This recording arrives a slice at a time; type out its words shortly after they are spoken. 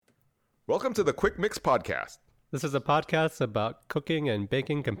Welcome to the Quick Mix Podcast. This is a podcast about cooking and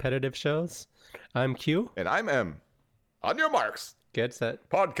baking competitive shows. I'm Q. And I'm M. On your marks. Get set.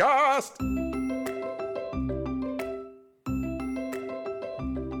 Podcast!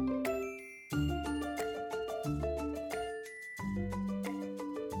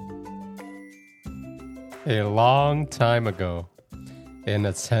 A long time ago, in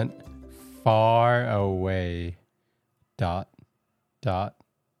a tent far away, ... Dun, dun,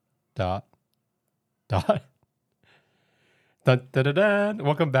 dun, dun.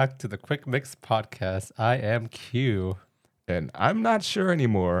 Welcome back to the Quick Mix Podcast. I am Q. And I'm not sure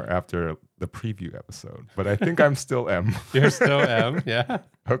anymore after the preview episode, but I think I'm still M. You're still M, yeah?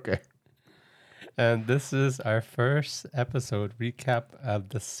 Okay. And this is our first episode recap of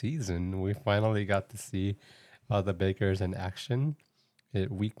the season. We finally got to see all the bakers in action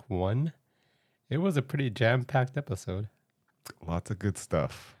at week 1. It was a pretty jam-packed episode. Lots of good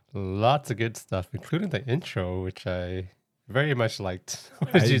stuff. Lots of good stuff, including the intro, which I very much liked.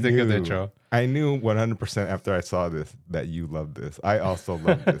 What did you think of the intro? I knew 100% after I saw this that you loved this. I also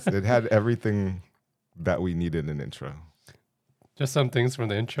loved this. It had everything that we needed in an intro. Just some things from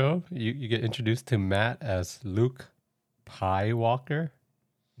the intro. You get introduced to Matt as Luke Pie Walker.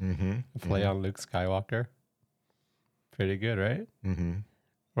 Play on Luke Skywalker. Pretty good, right?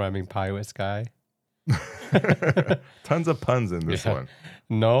 Rhyming pie with sky. Tons of puns in this one.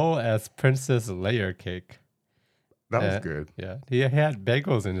 No as Princess Layer Cake. That was good. Yeah, he had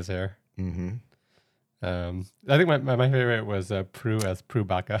bagels in his hair. I think my favorite was Prue as Prue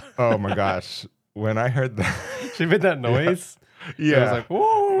Baka. Oh my gosh. When I heard that. She made that noise. Yeah. I was like,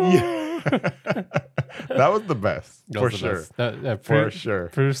 whoa. Yeah. That was the best. For sure. For sure.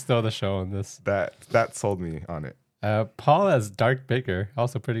 Prue stole the show on this. That sold me on it. Paul as Dark Baker,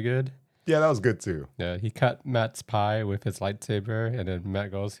 also pretty good. Yeah, that was good too. Yeah, he cut Matt's pie with his lightsaber, and then Matt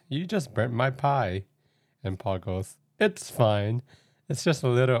goes, "You just burnt my pie." And Paul goes, "It's fine. It's just a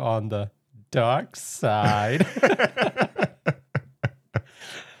little on the dark side."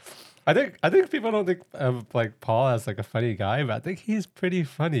 I think people don't think of like Paul as like a funny guy, but I think he's pretty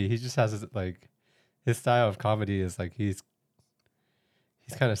funny. He just has his style of comedy is like he's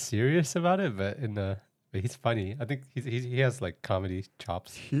kind of serious about it, but but he's funny. I think he has like comedy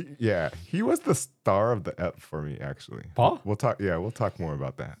chops. He was the star of the ep for me actually. Paul? We'll talk more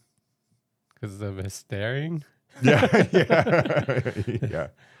about that. Because of his staring? Yeah. Yeah.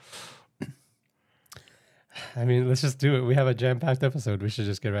 I mean, let's just do it. We have a jam-packed episode. We should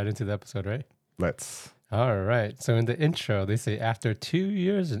just get right into the episode, right? Let's. All right. So in the intro, they say after 2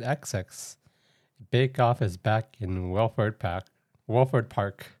 years in XX, Bake Off is back in Welford Park.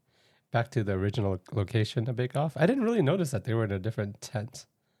 Back to the original location of Bake Off. I didn't really notice that they were in a different tent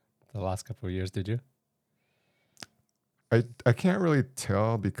the last couple of years, did you? I can't really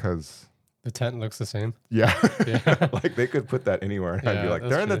tell because the tent looks the same. Yeah. Like they could put that anywhere and I'd be like,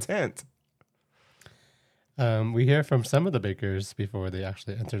 they're in the tent. We hear from some of the bakers before they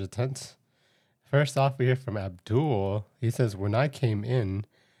actually enter the tent. First off, we hear from Abdul. He says, "When I came in,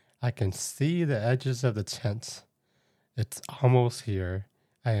 I can see the edges of the tent. It's almost here.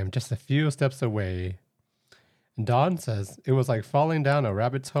 I am just a few steps away." Don says, "It was like falling down a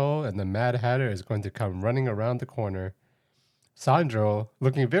rabbit's hole and the Mad Hatter is going to come running around the corner." Sandro,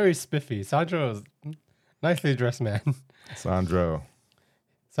 looking very spiffy. Sandro is a nicely dressed man. Sandro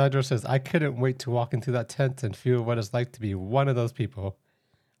says, "I couldn't wait to walk into that tent and feel what it's like to be one of those people.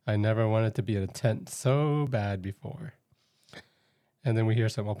 I never wanted to be in a tent so bad before." And then we hear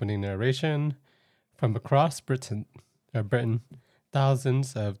some opening narration. From across Britain,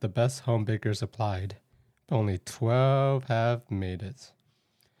 thousands of the best home bakers applied, but only 12 have made it.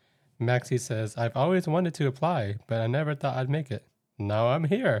 Maxie says, "I've always wanted to apply, but I never thought I'd make it. Now I'm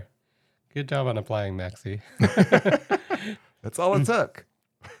here." Good job on applying, Maxie. That's all it took.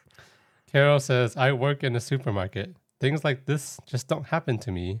 Carol says, "I work in a supermarket. Things like this just don't happen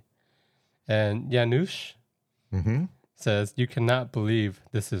to me." And Janusz says, "You cannot believe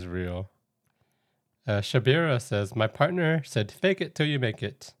this is real." Shabira says, "My partner said, fake it till you make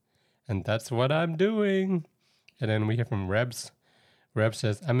it. And that's what I'm doing." And then we hear from Rebs. Rebs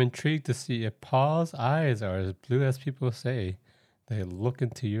says, "I'm intrigued to see if Paul's eyes are as blue as people say. They look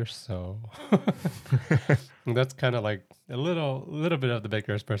into your soul." And that's kind of like a little bit of the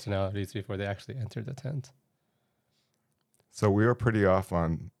baker's personalities before they actually enter the tent. So we were pretty off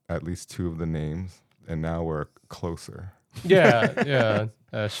on at least 2 of the names, and now we're closer. Yeah.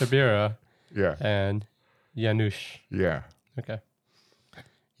 Shabira. Yeah. And Janusz. Yeah. Okay.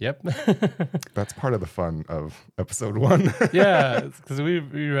 Yep. That's part of the fun of episode 1. Yeah, because we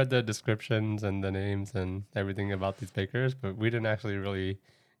read the descriptions and the names and everything about these bakers, but we didn't actually really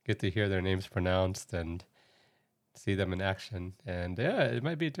get to hear their names pronounced and see them in action. And yeah, it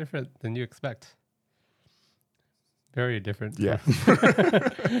might be different than you expect. Very different. Yeah.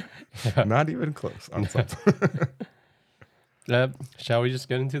 Yeah. Not even close on something. Shall we just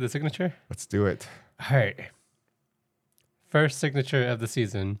get into the signature? Let's do it. All right. First signature of the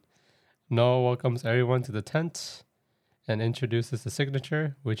season. Noah welcomes everyone to the tent and introduces the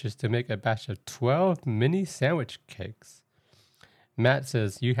signature, which is to make a batch of 12 mini sandwich cakes. Matt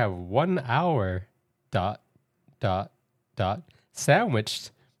says, "You have 1 hour, ...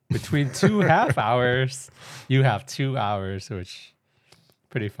 sandwiched between 2 half hours. You have 2 hours," which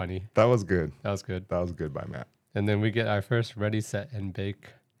pretty funny. That was good. That was good. That was good by Matt. And then we get our first ready, set, and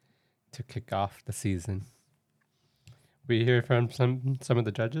bake to kick off the season. We hear from some of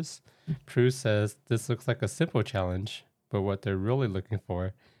the judges. Prue says this looks like a simple challenge, but what they're really looking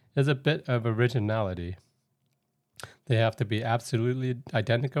for is a bit of originality. They have to be absolutely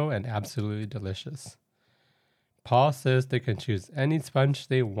identical and absolutely delicious. Paul says they can choose any sponge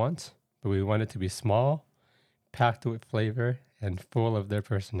they want, but we want it to be small, packed with flavor, and full of their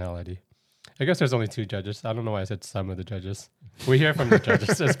personality. I guess there's only 2 judges. I don't know why I said some of the judges. We hear from the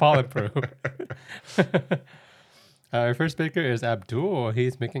judges. It's Paul and Prue. Our first baker is Abdul.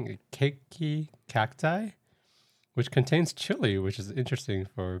 He's making a cakey cacti, which contains chili, which is interesting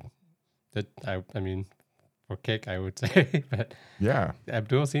for for cake, I would say. But Yeah.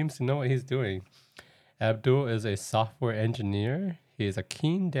 Abdul seems to know what he's doing. Abdul is a software engineer. He is a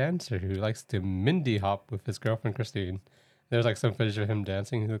keen dancer who likes to Mindy hop with his girlfriend, Christine. There's like some footage of him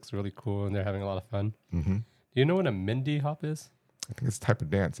dancing. He looks really cool, and they're having a lot of fun. Mm-hmm. Do you know what a Mindy hop is? I think it's a type of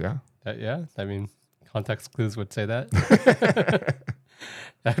dance, yeah? Yeah, I mean, context clues would say that.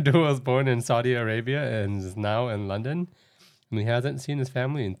 Abdul was born in Saudi Arabia and is now in London, and he hasn't seen his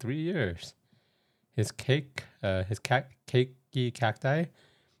family in 3 years. His cakey cacti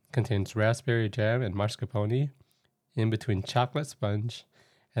contains raspberry jam and mascarpone in between chocolate sponge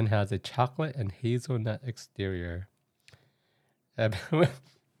and has a chocolate and hazelnut exterior.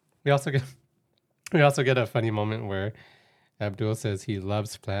 We also get a funny moment where Abdul says he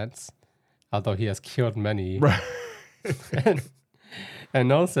loves plants, although he has killed many. Right. And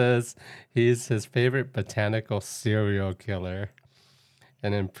Noel says he's his favorite botanical serial killer.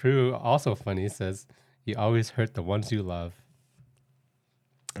 And then Prue, also funny, says you always hurt the ones you love.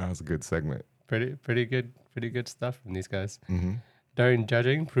 That was a good segment. Pretty good stuff from these guys. Mm-hmm. During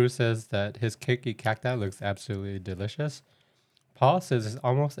judging, Prue says that his cakey cacti looks absolutely delicious. Paul says it's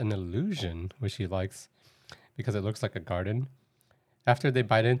almost an illusion, which he likes because it looks like a garden. After they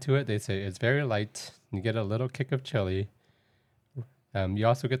bite into it, they say it's very light. You get a little kick of chili. You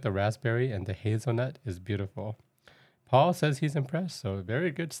also get the raspberry, and the hazelnut is beautiful. Paul says he's impressed, so a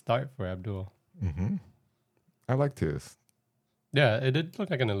very good start for Abdul. Mm-hmm. I liked his. Yeah, it did look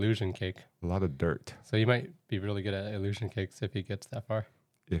like an illusion cake. A lot of dirt. So he might be really good at illusion cakes if he gets that far.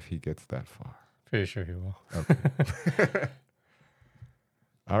 If he gets that far. Pretty sure he will. Okay.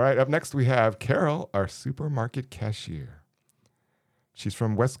 All right, up next we have Carol, our supermarket cashier. She's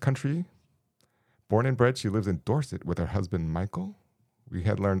from West Country. Born and bred, she lives in Dorset with her husband, Michael. We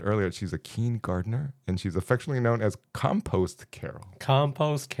had learned earlier that she's a keen gardener, and she's affectionately known as Compost Carol.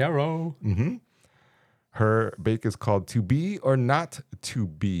 Compost Carol. Mm-hmm. Her bake is called To Be or Not To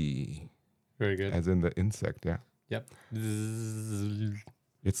Be. Very good. As in the insect, yeah. Yep.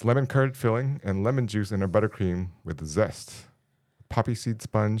 It's lemon curd filling and lemon juice in her buttercream with zest, poppy seed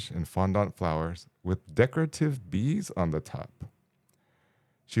sponge, and fondant flowers with decorative bees on the top.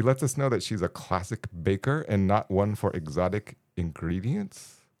 She lets us know that she's a classic baker and not one for exotic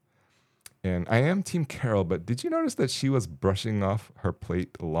ingredients. And I am Team Carol, but did you notice that she was brushing off her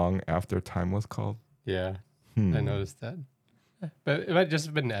plate long after time was called? Yeah, I noticed that. But it might just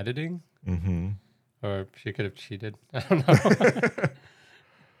have been editing. Mm-hmm. Or she could have cheated. I don't know.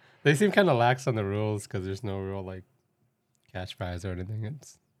 They seem kind of lax on the rules because there's no real like cash prize or anything.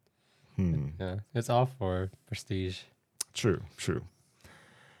 It's all for prestige. True.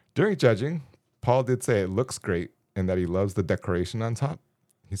 During judging, Paul did say it looks great and that he loves the decoration on top.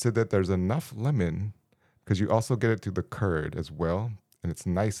 He said that there's enough lemon because you also get it through the curd as well, and it's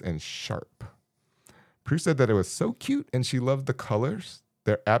nice and sharp. Prue said that it was so cute and she loved the colors.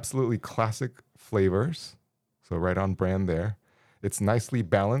 They're absolutely classic flavors, so right on brand there. It's nicely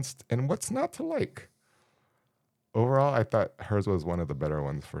balanced, and what's not to like? Overall, I thought hers was one of the better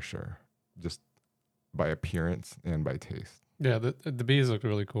ones for sure, just by appearance and by taste. Yeah, the bees look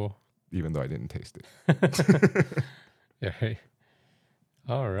really cool. Even though I didn't taste it. Yeah. Right.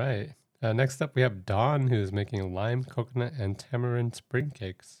 All right. Next up, we have Dawn, who's making lime, coconut, and tamarind spring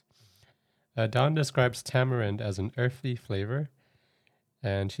cakes. Dawn describes tamarind as an earthy flavor,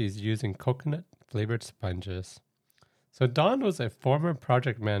 and she's using coconut flavored sponges. So Dawn was a former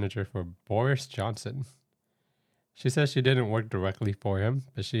project manager for Boris Johnson. She says she didn't work directly for him,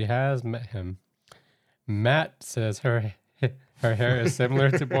 but she has met him. Matt says her hair is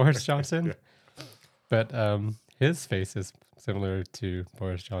similar to Boris Johnson, Yeah. but his face is similar to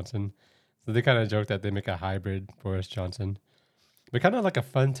Boris Johnson. So they kind of joke that they make a hybrid Boris Johnson. But kind of like a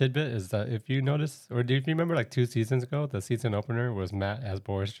fun tidbit is that if you notice, or do you remember like 2 seasons ago, the season opener was Matt as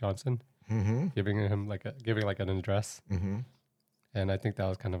Boris Johnson, giving him giving an address. Mm-hmm. And I think that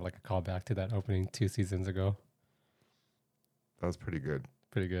was kind of like a callback to that opening 2 seasons ago. That was pretty good.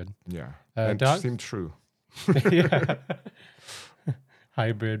 Pretty good. Yeah. Uh, And Doc? it seemed true. Yeah.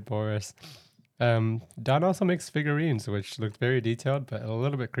 Hybrid Boris. Don also makes figurines, which looked very detailed, but a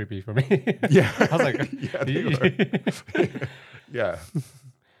little bit creepy for me. Yeah. I was like, yeah, they were. Yeah.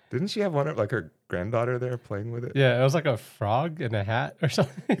 Didn't she have one of like her granddaughter there playing with it? yeah, it was like a frog in a hat or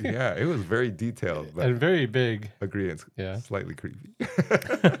something. Yeah, it was very detailed, but And very big. agree it's Yeah. slightly creepy.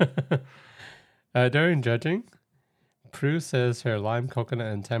 During judging, Prue says her lime coconut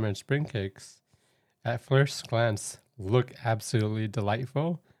and tamarind spring cakes, at first glance, look absolutely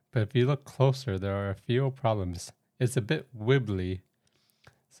delightful, but if you look closer, there are a few problems. It's a bit wibbly.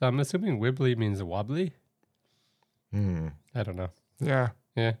 So I'm assuming wibbly means wobbly. I don't know. Yeah.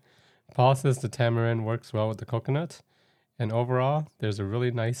 Yeah. Paul says the tamarind works well with the coconut, and overall, there's a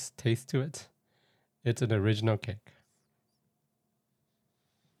really nice taste to it. It's an original cake.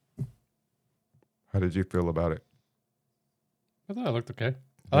 How did you feel about it? I thought it looked okay.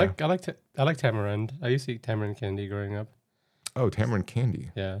 Yeah. I like tamarind. I used to eat tamarind candy growing up. Oh, tamarind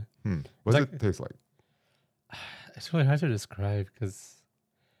candy. Yeah. What does like- it taste like? It's really hard to describe because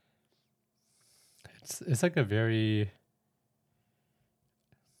it's like a very,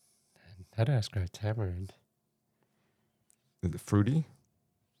 how do I describe tamarind? Is it fruity?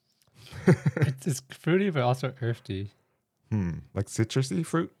 It's fruity but also earthy. Like citrusy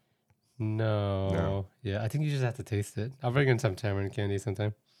fruit? No. Yeah, I think you just have to taste it. I'll bring in some tamarind candy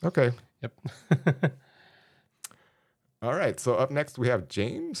sometime. Okay. Yep. All right. So up next we have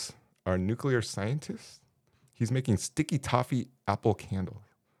James, our nuclear scientist. He's making sticky toffee apple candles.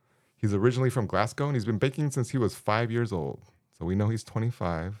 He's originally from Glasgow and he's been baking since he was 5 years old. So we know he's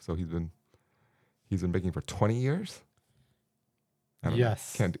 25. So he's been baking for 20 years. I don't know.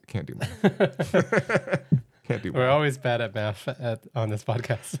 Yes. Can't do math. Can't do We're math. always bad at math on this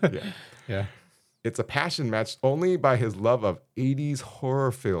podcast. Yeah. Yeah. It's a passion matched only by his love of 80s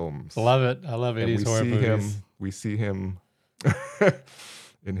horror films. Love it. I love And 80s horror movies. We see him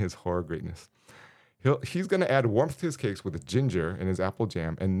in his horror greatness. He's going to add warmth to his cakes with ginger in his apple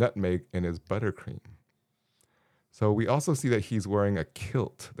jam and nutmeg in his buttercream. So we also see that he's wearing a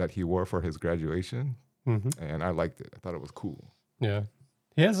kilt that he wore for his graduation. Mm-hmm. And I liked it. I thought it was cool. Yeah.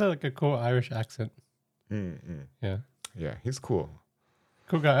 He has like a cool Irish accent. Mm-mm. Yeah. Yeah, he's cool.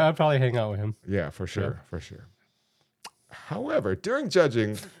 Cool guy. I'd probably hang out with him. Yeah, for sure. For sure. However, during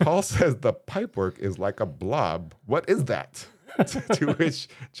judging, Paul says the pipework is like a blob. What is that? To which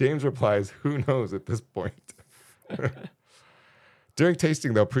James replies, who knows at this point? During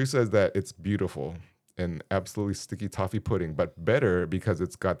tasting, though, Prue says that it's beautiful and absolutely sticky toffee pudding, but better because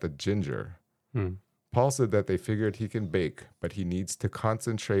it's got the ginger. Paul said that they figured he can bake, but he needs to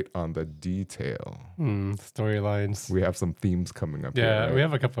concentrate on the detail. Storylines. We have some themes coming up. Yeah, here, right? we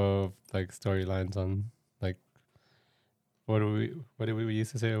have a couple of like storylines on like what did we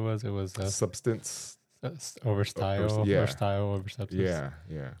used to say it was? It was Substance. over style, yeah. or style over substance.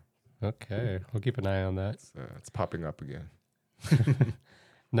 Yeah. Okay, we'll keep an eye on that. It's popping up again.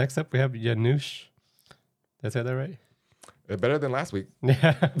 Next up, we have Janusz. Did I say that right? Better than last week.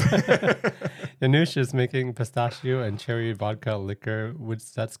 Yeah. Janusz is making pistachio and cherry vodka liquor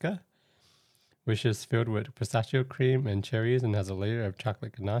Wódeczka, which is filled with pistachio cream and cherries and has a layer of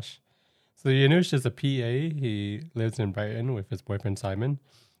chocolate ganache. So Janusz is a PA. He lives in Brighton with his boyfriend Simon,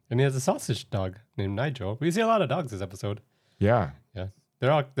 and he has a sausage dog named Nigel. We see a lot of dogs this episode. Yeah. Yeah,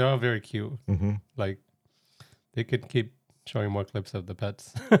 they're all very cute. Mm-hmm. Like they could keep showing more clips of the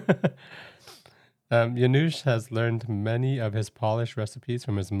pets. Janusz has learned many of his Polish recipes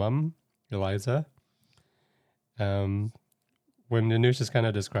from his mom, Eliza. When Janusz is kind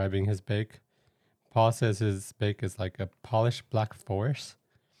of describing his bake, Paul says his bake is like a Polish black forest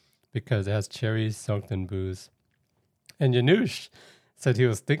because it has cherries soaked in booze. And Janusz said he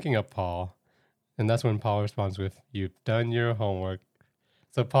was thinking of Paul, and that's when Paul responds with, "You've done your homework."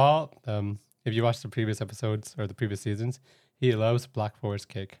 So Paul, if you watch the previous episodes or the previous seasons, he loves Black Forest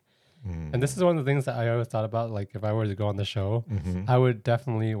cake. And this is one of the things that I always thought about. Like if I were to go on the show, I would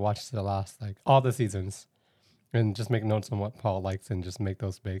definitely watch the last, like all the seasons And just make notes on what Paul likes and just make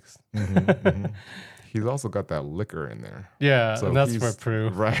those bakes. He's also got that liquor in there. Yeah, So and that's he's for Prue.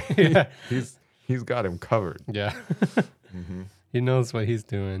 right. Yeah. He's got him covered. Yeah. He knows what he's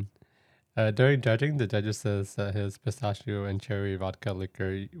doing. During judging, the judges says that his pistachio and cherry vodka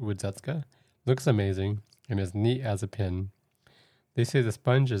liquor Wodzetska looks amazing and is neat as a pin. They say the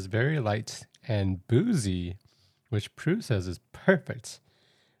sponge is very light and boozy, which Prue says is perfect.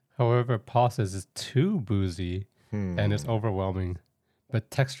 However, Paul says it's too boozy and it's overwhelming, but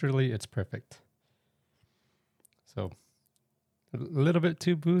texturally it's perfect. So a little bit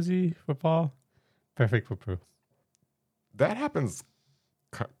too boozy for Paul, perfect for Prue. That happens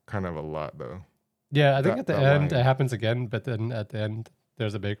kind of a lot, though. Yeah, I think at the end line. it happens again, but then at the end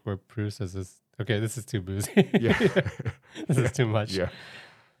there's a bake where Prue says, this is too boozy. Yeah. This is too much.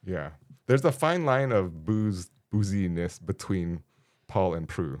 Yeah. There's a fine line of booziness between Paul and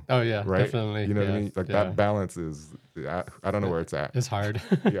Prue. Oh yeah, right? definitely. You know what I Yeah, mean? Like yeah. that balance is, I don't know where it's at. It's hard.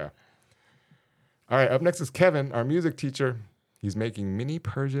 Yeah. All right. Up next is Kevin, our music teacher. He's making mini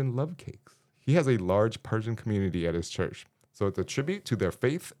Persian love cakes. He has a large Persian community at his church, so it's a tribute to their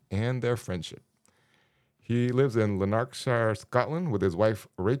faith and their friendship. He lives in Lanarkshire, Scotland, with his wife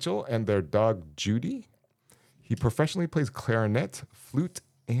Rachel and their dog Judy. He professionally plays clarinet, flute,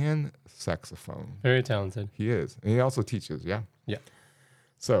 and saxophone. Very talented. He is. And he also teaches, yeah? Yeah.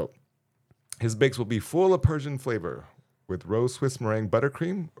 So his bakes will be full of Persian flavor with rose Swiss meringue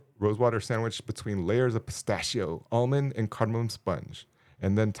buttercream, rosewater sandwiched between layers of pistachio, almond, and cardamom sponge,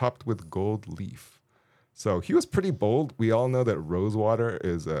 and then topped with gold leaf. So he was pretty bold. We all know that rosewater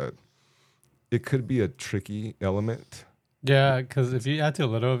it could be a tricky element. Yeah, because if you add too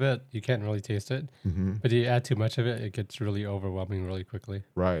little of it, you can't really taste it. Mm-hmm. But you add too much of it, it gets really overwhelming really quickly.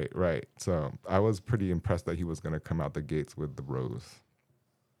 Right. So I was pretty impressed that he was going to come out the gates with the rose.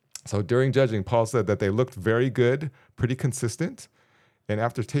 So during judging, Paul said that they looked very good, pretty consistent. And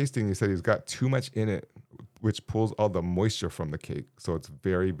after tasting, he said he's got too much in it, which pulls all the moisture from the cake. So it's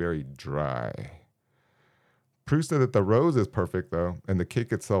very, very dry. Prue said that the rose is perfect, though, and the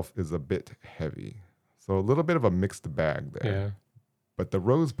cake itself is a bit heavy. So a little bit of a mixed bag there. Yeah. But the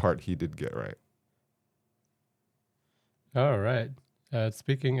rose part he did get right. All right.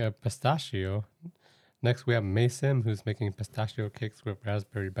 Speaking of pistachio, next we have Maysim, who's making pistachio cakes with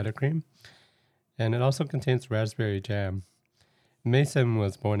raspberry buttercream. And it also contains raspberry jam. Maysim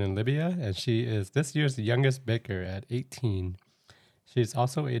was born in Libya, and she is this year's youngest baker at 18. She's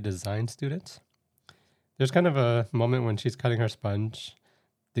also a design student. There's kind of a moment when she's cutting her sponge.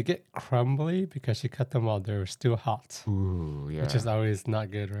 They get crumbly because she cut them while they're still hot. Ooh, yeah. Which is always not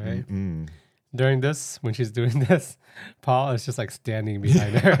good, right? Mm-mm. During this, when she's doing this, Paul is just like standing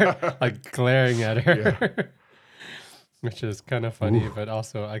behind her, like glaring at her, which is kind of funny, but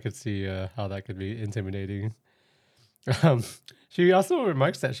also I could see how that could be intimidating. She also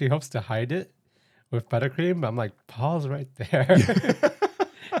remarks that she hopes to hide it with buttercream, but I'm like, Paul's right there.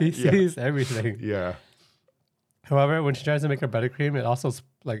 He sees everything. Yeah. However, when she tries to make her buttercream, it also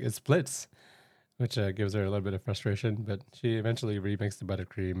it splits, which gives her a little bit of frustration. But she eventually remakes the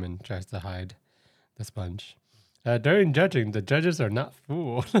buttercream and tries to hide the sponge. During judging, the judges are not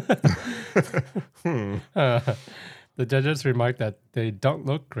fooled. The judges remark that they don't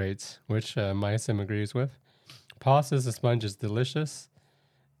look great, which Maysim agrees with. Paul says the sponge is delicious,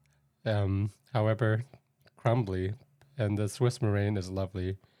 however, crumbly, and the Swiss meringue is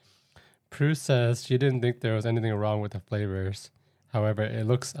lovely. Prue says she didn't think there was anything wrong with the flavors. However, it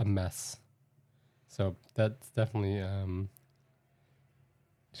looks a mess. So that's definitely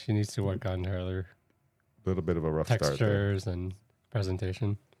she needs to work on her Little bit of a rough start there. textures and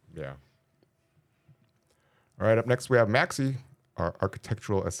presentation. Yeah. All right, up next we have Maxie, our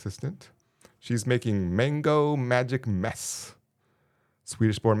architectural assistant. She's making mango magic mess.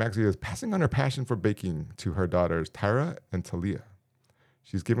 Swedish-born Maxie is passing on her passion for baking to her daughters Tyra and Talia.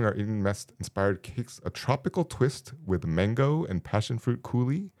 She's giving our Eden Mess-inspired cakes a tropical twist with mango and passion fruit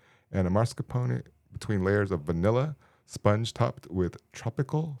coulis and a mascarpone between layers of vanilla, sponge topped with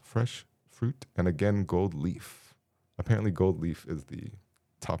tropical fresh fruit, and again, gold leaf. Apparently, gold leaf is the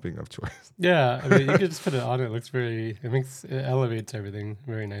topping of choice. Yeah, I mean, you could just put it on. It looks it elevates everything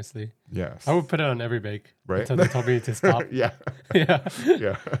very nicely. Yes. I would put it on every bake. Right? Until they told me to stop. Yeah. Yeah.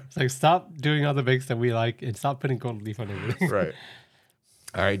 Yeah. It's like, stop doing all the bakes that we like and stop putting gold leaf on everything. Right.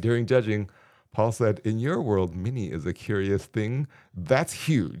 All right. During judging, Paul said, "In your world, mini is a curious thing. That's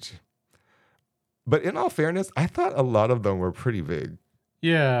huge." But in all fairness, I thought a lot of them were pretty big.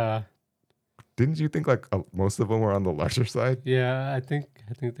 Yeah. Didn't you think most of them were on the larger side? Yeah, I think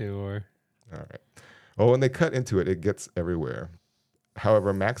they were. All right. Well, when they cut into it, it gets everywhere.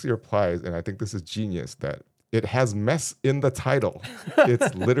 However, Maxie replies, and I think this is genius, that It has mess in the title.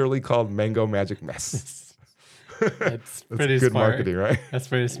 It's literally called Mango Magic Mess. That's pretty good smart. marketing, right? That's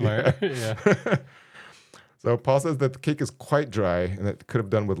pretty smart. Yeah. So Paul says that the cake is quite dry and that it could have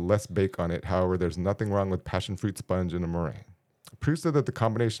done with less bake on it. However, there's nothing wrong with passion fruit sponge and a meringue. Prue said that the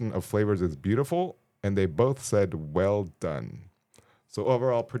combination of flavors is beautiful, and they both said, well done. So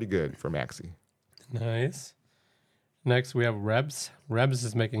overall, pretty good for Maxie. Nice. Next, we have Rebs. Rebs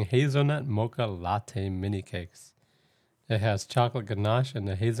is making hazelnut mocha latte mini cakes. It has chocolate ganache and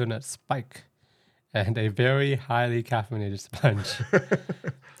a hazelnut spike and a very highly caffeinated sponge.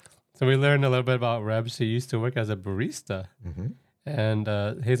 So we learned a little bit about Rebs. She used to work as a barista. Mm-hmm.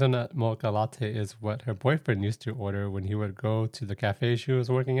 And hazelnut mocha latte is what her boyfriend used to order when he would go to the cafe she was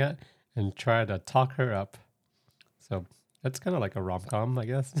working at and try to talk her up. So that's kind of like a rom-com, I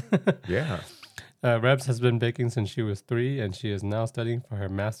guess. Yeah. Rebs has been baking since she was 3, and she is now studying for her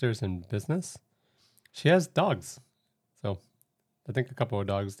master's in business. She has dogs. So I think a couple of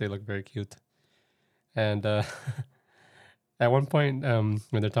dogs, they look very cute. And at one point, when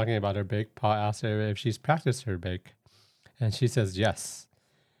they're talking about her bake, Paul asked her if she's practiced her bake. And she says yes.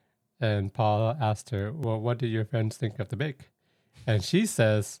 And Paul asked her, well, what do your friends think of the bake? And she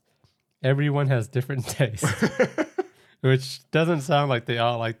says, everyone has different tastes. Which doesn't sound like they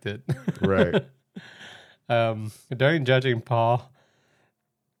all liked it. Right. During judging Paul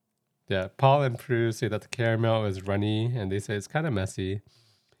and Prue say that the caramel is runny and they say it's kind of messy.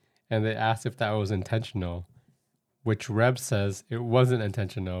 And they asked if that was intentional, which Reb says it wasn't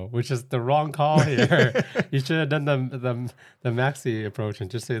intentional, which is the wrong call here. You should have done the Maxi approach and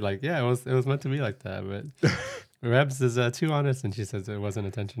just say like, yeah, it was meant to be like that. But Rebs is too honest, and she says it wasn't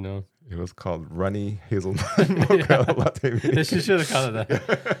intentional. It was called Runny Hazelnut Mocha Latte. Yeah, she should have called it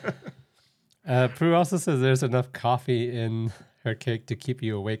that. Prue also says there's enough coffee in her cake to keep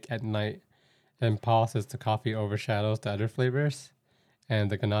you awake at night. And Paul says the coffee overshadows the other flavors,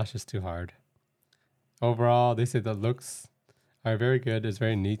 and the ganache is too hard. Overall, they say the looks are very good. It's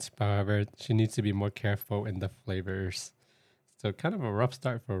very neat. However, she needs to be more careful in the flavors. So kind of a rough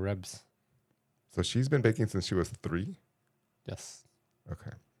start for Rebs. So she's been baking since she was 3? Yes.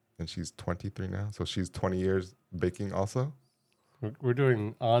 Okay. And she's 23 now. So she's 20 years baking also? We're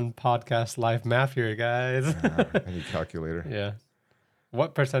doing on podcast live math here, guys. I need a calculator. Yeah.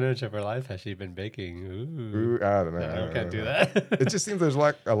 What percentage of her life has she been baking? Ooh, I don't know. No, we can't do that. It just seems there's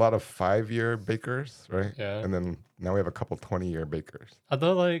like a lot of 5-year bakers, right? Yeah. And then now we have a couple 20-year bakers.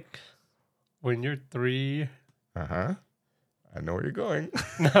 Although, like, when you're 3... Uh-huh. I know where you're going.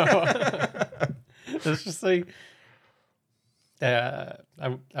 No. It's just like...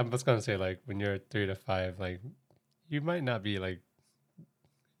 I'm just going to say, like, when you're 3 to 5, like, you might not be, like,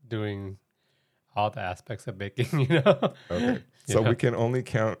 doing all the aspects of baking, you know? Okay. So we can only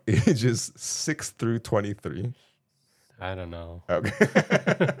count ages 6 through 23. I don't know. Okay.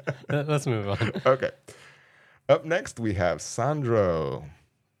 Let's move on. Okay. Up next, we have Sandro,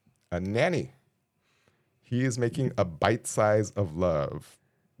 a nanny. He is making a bite size of love.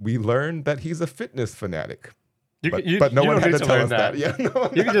 We learned that he's a fitness fanatic. But no one had to tell us that. Yeah, no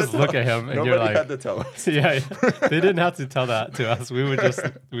you can just look at him and you're like, nobody had to tell us. Yeah, they didn't have to tell that to us. We would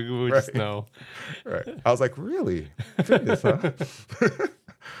just know. Right. I was like, really? Fitness, huh?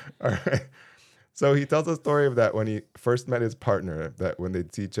 All right. So he tells a story of that when he first met his partner, that when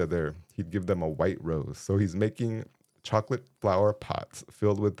they'd see each other, he'd give them a white rose. So he's making chocolate flower pots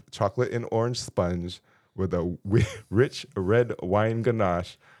filled with chocolate and orange sponge with a rich red wine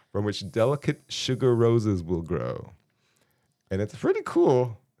ganache from which delicate sugar roses will grow. And it's pretty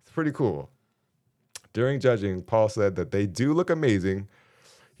cool. It's pretty cool. During judging, Paul said that they do look amazing.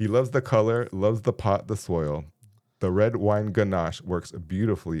 He loves the color, loves the pot, the soil. The red wine ganache works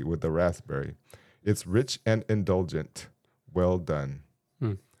beautifully with the raspberry. It's rich and indulgent. Well done.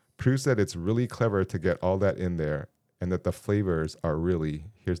 Prue said it's really clever to get all that in there and that the flavors are really,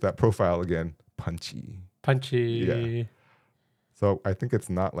 here's that profile again, punchy. Punchy. Yeah. So I think it's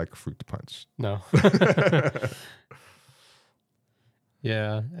not like fruit punch. No.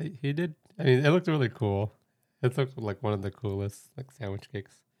 Yeah, he did. I mean, it looked really cool. It looked like one of the coolest like sandwich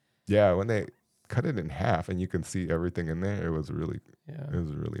cakes. Yeah, when they cut it in half and you can see everything in there, it was really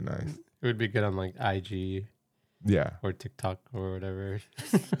nice. It would be good on like IG. Yeah. Or TikTok or whatever.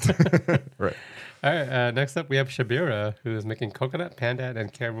 Right. All right. Next up, we have Shabira, who is making coconut pandan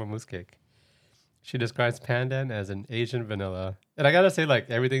and caramel mousse cake. She describes pandan as an Asian vanilla. And I got to say, like,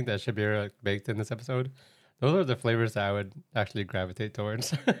 everything that Shabira baked in this episode, those are the flavors that I would actually gravitate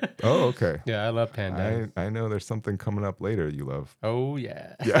towards. Oh, okay. Yeah, I love pandan. I know there's something coming up later you love. Oh,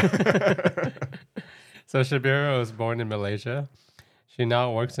 yeah. Yeah. So Shabira was born in Malaysia. She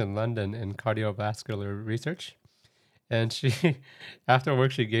now works in London in cardiovascular research. And she, after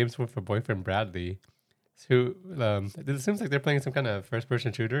work, she games with her boyfriend Bradley, who it seems like they're playing some kind of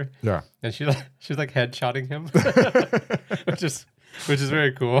first-person shooter. Yeah. And she's like headshotting him, which is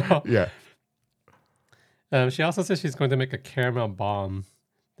very cool. Yeah. She also says she's going to make a caramel bomb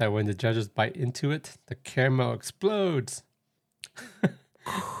that when the judges bite into it, the caramel explodes.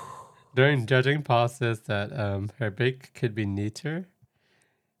 During judging, Paul says that her bake could be neater.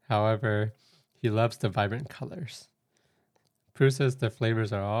 However, he loves the vibrant colors. Prue says the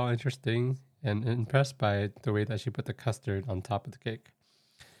flavors are all interesting and impressed by the way that she put the custard on top of the cake.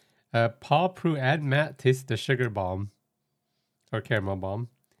 Paul, Prue, and Matt taste the sugar bomb or caramel bomb,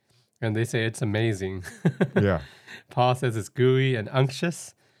 and they say it's amazing. Yeah. Paul says it's gooey and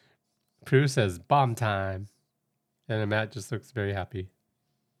unctuous. Prue says bomb time, and Matt just looks very happy.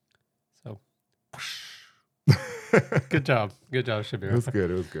 So, good job, Shabir. It was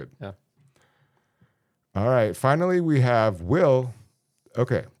good. It was good. Yeah. All right. Finally, we have Will.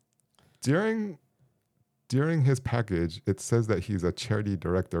 Okay. During his package, it says that he's a charity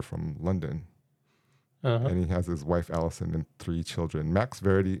director from London. Uh-huh. And he has his wife, Allison, and 3 children, Max,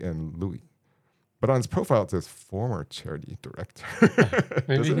 Verity, and Louis. But on his profile, it says former charity director.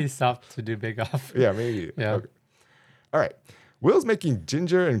 Maybe he stopped to do Bake Off. Yeah, maybe. Yeah. Okay. All right. Will's making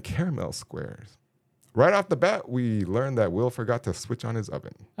ginger and caramel squares. Right off the bat, we learned that Will forgot to switch on his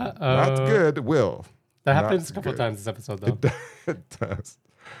oven. Uh-oh. Not good, Will. That Not happens a couple good. times this episode, though. It does.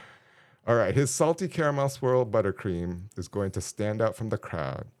 All right. His salty caramel swirl buttercream is going to stand out from the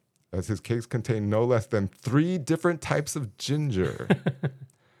crowd as his cakes contain no less than 3 different types of ginger.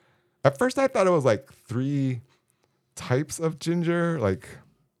 At first, I thought it was like 3 types of ginger, like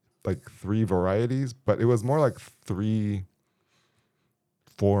 3 varieties, but it was more like 3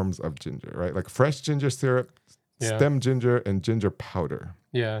 forms of ginger, right? Like fresh ginger syrup, stem ginger, and ginger powder.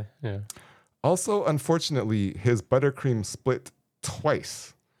 Yeah. Also, unfortunately, his buttercream split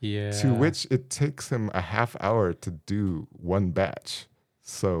twice, Yeah. to which it takes him a half hour to do one batch.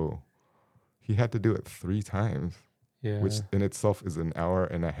 So he had to do it 3 times, which in itself is an hour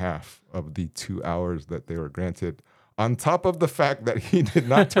and a half of the 2 hours that they were granted, on top of the fact that he did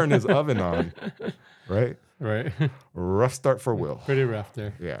not turn his oven on, right? Right. Rough start for Will. Pretty rough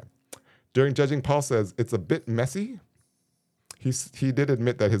there. Yeah. During judging, Paul says it's a bit messy. He did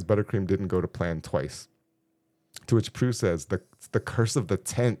admit that his buttercream didn't go to plan twice. To which Prue says, it's the curse of the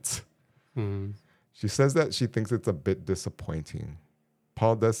tent. Hmm. She says that she thinks it's a bit disappointing.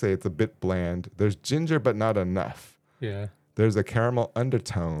 Paul does say it's a bit bland. There's ginger, but not enough. Yeah. There's a caramel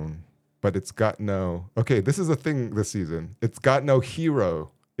undertone, but it's got no... Okay, this is a thing this season. It's got no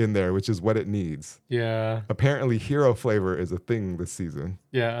hero in there, which is what it needs. Yeah. Apparently, hero flavor is a thing this season.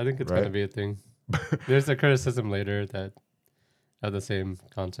 Yeah, I think it's going to be a thing. There's a criticism later that of the same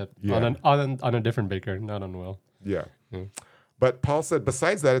concept on a different baker, not on Will. Yeah. But Paul said,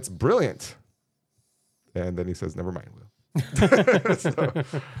 besides that, it's brilliant. And then he says, never mind, Will. So,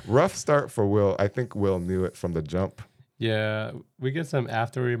 rough start for Will. I think Will knew it from the jump. Yeah, we get some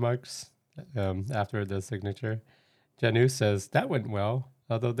after remarks after the signature. Janu says, that went well,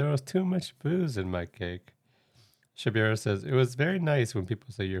 although there was too much booze in my cake. Shabira says, it was very nice when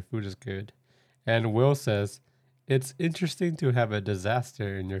people say your food is good. And Will says, it's interesting to have a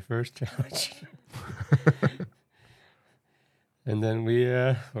disaster in your first challenge. And then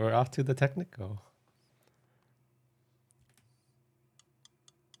we're off to the technical.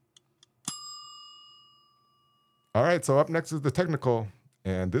 All right, so up next is the technical.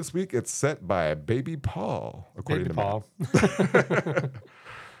 And this week it's set by Baby Paul, according to Paul. Matt.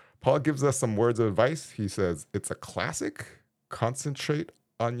 Paul gives us some words of advice. He says, it's a classic. Concentrate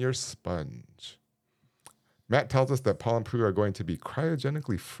on your sponge. Matt tells us that Paul and Prue are going to be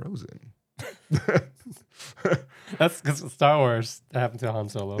cryogenically frozen. That's because Star Wars that happened to Han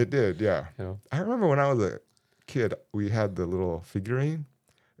Solo. It did, yeah. Yeah. I remember when I was a kid, we had the little figurine.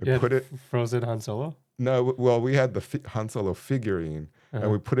 You Put had it. frozen Han Solo? No, well, we had the Han Solo figurine,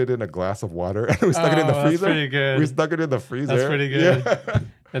 and we put it in a glass of water, and we stuck it in the freezer. That's pretty good. We stuck it in the freezer. That's pretty good. Yeah.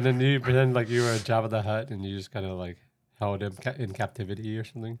 And then you pretend like you were Jabba the Hutt, and you just kind of like held him in captivity or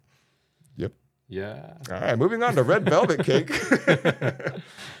something. Yep. Yeah. All right, moving on to red velvet cake.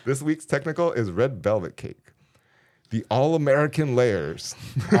 This week's technical is red velvet cake. The all-American layers.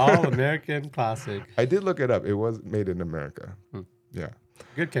 All American classic. I did look it up. It was made in America. Yeah.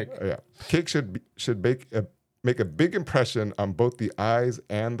 Good cake. Yeah. Cake should make a big impression on both the eyes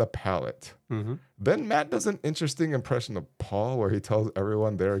and the palate. Mm-hmm. Then Matt does an interesting impression of Paul where he tells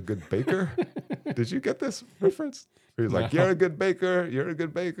everyone they're a good baker. Did you get this reference? He's like, you're a good baker. You're a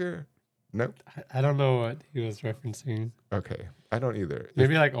good baker. Nope. I don't know what he was referencing. Okay. I don't either.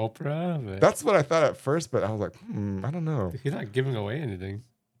 Maybe like Oprah, but That's what I thought at first, but I was like, I don't know. he's not giving away anything.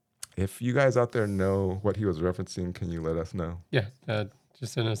 If you guys out there know what he was referencing, can you let us know? Yeah,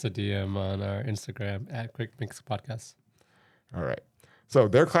 just send us a DM on our Instagram at Quick Mix Podcast. All right. So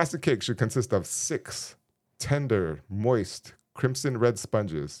their classic cake should consist of 6 tender, moist, crimson red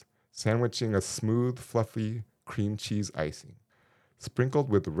sponges, sandwiching a smooth, fluffy cream cheese icing, sprinkled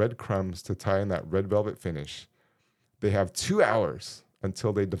with red crumbs to tie in that red velvet finish. They have 2 hours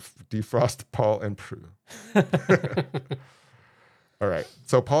until they defrost Paul and Prue. All right.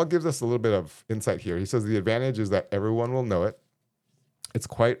 So Paul gives us a little bit of insight here. He says the advantage is that everyone will know it. It's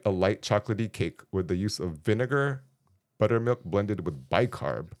quite a light chocolatey cake with the use of vinegar, buttermilk blended with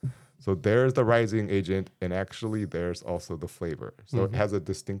bicarb. So there's the rising agent, and actually there's also the flavor. So it has a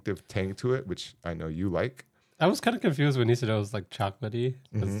distinctive tang to it, which I know you like. I was kind of confused when he said it was like chocolatey.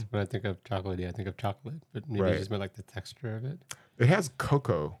 Because when I think of chocolatey, I think of chocolate. But maybe Right. you just meant like the texture of it. It has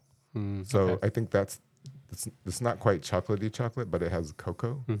cocoa. So okay. I think it's not quite chocolatey chocolate, but it has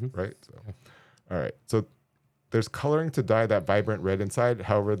cocoa, right? So, all right. So there's coloring to dye that vibrant red inside.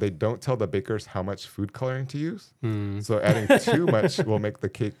 However, they don't tell the bakers how much food coloring to use. So adding too much will make the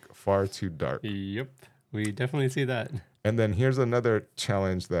cake far too dark. Yep. We definitely see that. And then here's another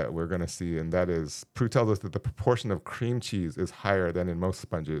challenge that we're going to see, and that is Prue tells us that the proportion of cream cheese is higher than in most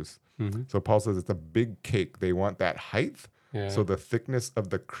sponges. So Paul says it's a big cake. They want that height. Yeah. So the thickness of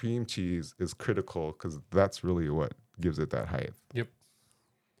the cream cheese is critical because that's really what gives it that height. Yep.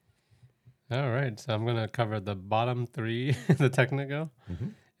 All right. So I'm going to cover the bottom 3, the technical.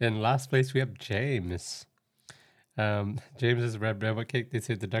 In last place, we have James. James's red velvet cake. They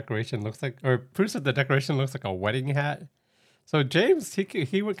say the decoration looks like, or Prue said the decoration looks like a wedding hat. So James,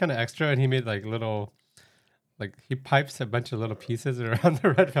 he went kind of extra and he made like little, like he pipes a bunch of little pieces around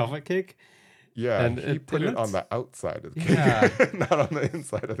the red velvet cake. Yeah, And he put it on the outside of the cake, Yeah. not on the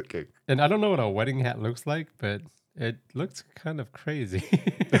inside of the cake. And I don't know what a wedding hat looks like, but it looks kind of crazy.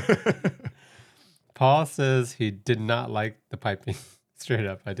 Paul says he did not like the piping. Straight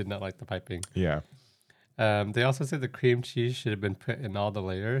up, I did not like the piping. Yeah. They also said the cream cheese should have been put in all the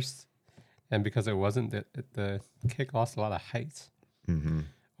layers. And because it wasn't, the cake lost a lot of height.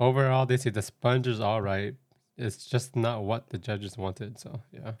 Overall, they say the sponge is all right. It's just not what the judges wanted. So,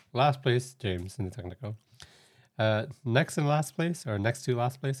 yeah. Last place, James in the technical. Next to last place, in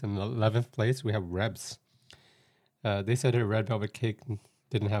the 11th place, we have Rebs. They said her red velvet cake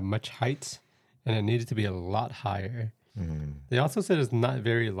didn't have much height and it needed to be a lot higher. They also said it's not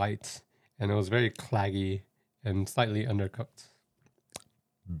very light and it was very claggy and slightly undercooked.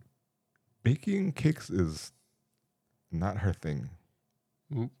 Baking cakes is not her thing.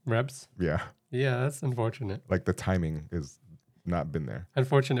 Rebs? Yeah. Yeah, that's unfortunate. Like the timing is not been there.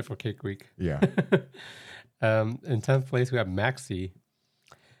 Unfortunate for Cake Week. Yeah. In 10th place, we have Maxie.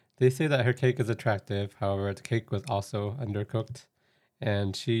 They say that her cake is attractive. However, the cake was also undercooked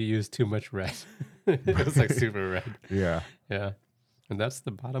and she used too much red. It was like super red. Yeah. Yeah. And that's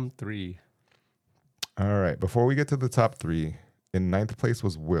the bottom 3. All right. Before we get to the top 3, in 9th place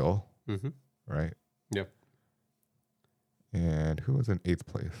was Will, right? Yep. And who was in 8th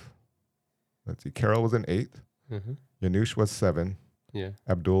place? Let's see. Carol was in 8th. Yanush was 7. Yeah.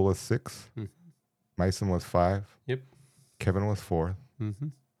 Abdul was 6. Mason was 5. Yep. Kevin was 4th.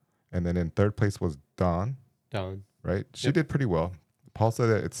 And then in 3rd place was Dawn, Down. right? She did pretty well. Paul said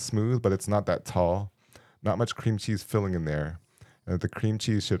that it's smooth, but it's not that tall. Not much cream cheese filling in there. And the cream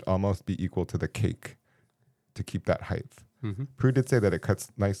cheese should almost be equal to the cake to keep that height. Prue did say that it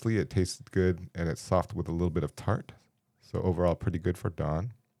cuts nicely, it tastes good, and it's soft with a little bit of tart. So overall, pretty good for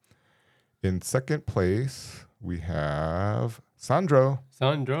Dawn. In 2nd place, we have Sandro.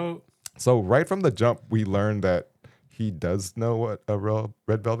 Sandro. So right from the jump, we learned that he does know what a real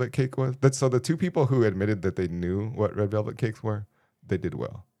red velvet cake was. So the 2 people who admitted that they knew what red velvet cakes were, they did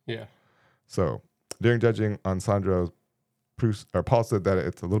well. Yeah. So during judging on Sandro's, Paul said that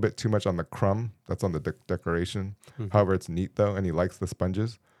it's a little bit too much on the crumb. That's on the decoration. However, it's neat though, and he likes the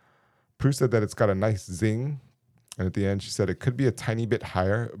sponges. Prue said that it's got a nice zing. And at the end, she said it could be a tiny bit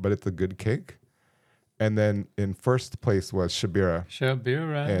higher, but it's a good cake. And then in 1st place was Shabira.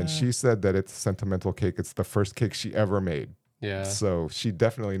 And she said that it's a sentimental cake. It's the first cake she ever made. Yeah. So she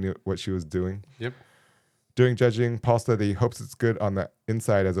definitely knew what she was doing. Yep. During judging, Paul said that he hopes it's good on the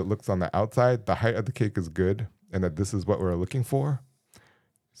inside as it looks on the outside. The height of the cake is good and that this is what we're looking for.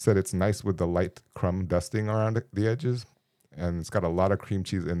 Said it's nice with the light crumb dusting around the edges. And it's got a lot of cream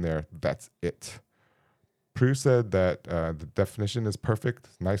cheese in there. That's it. Prue said that the definition is perfect.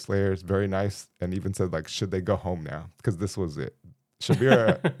 Nice layers, very nice. And even said, like, should they go home now? Because this was it.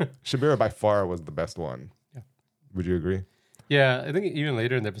 Shabira by far was the best one. Yeah. Would you agree? Yeah, I think even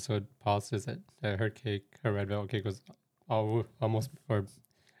later in the episode, Paul says that her red velvet cake was almost, or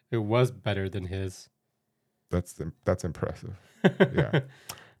it was better than his. That's impressive. Yeah.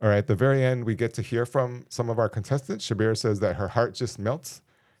 All right. At the very end, we get to hear from some of our contestants. Shabira says that her heart just melts,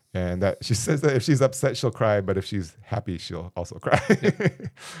 and that she says that if she's upset, she'll cry, but if she's happy, she'll also cry.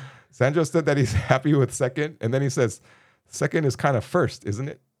 Sandro said that he's happy with second, and then he says, second is kind of first, isn't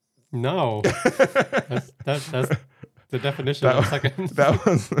it? No, that's the definition of second.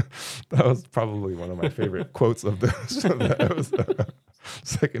 that was probably one of my favorite quotes of the show.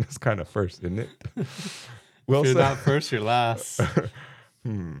 Second is kind of first, isn't it? If you're not first, you're last.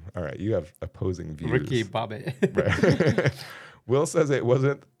 All right, you have opposing views. Ricky Bobby. Right. Will says it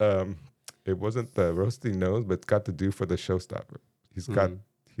wasn't the roasting nose, but it's got to do for the showstopper.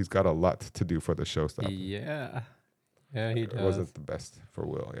 He's got a lot to do for the showstopper. Yeah, he does. It wasn't the best for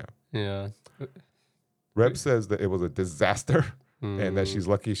Will. Yeah. Reb says that it was a disaster and that she's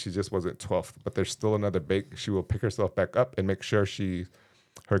lucky she just wasn't 12th, but there's still another bake. She will pick herself back up and make sure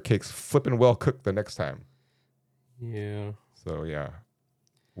her cake's flipping well cooked the next time. Yeah. So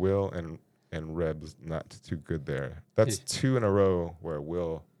Will and Reb's not too good there. That's 2 in a row where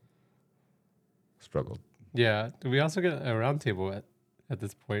Will struggled. Yeah. We also get a roundtable at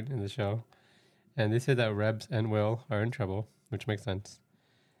this point in the show, and they say that Rebs and Will are in trouble, which makes sense.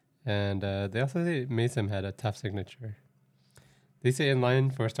 And they also say Mason had a tough signature. They say in line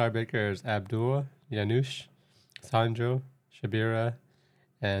for Star Bakers Abdul, Yanush, Sandro, Shabira,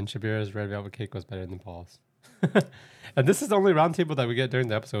 and Shabira's red velvet cake was better than Paul's. And this is the only roundtable that we get during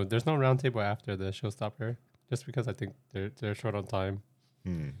the episode. There's no roundtable after the showstopper, just because I think they're short on time.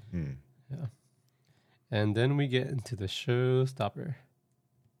 Yeah. And then we get into the showstopper.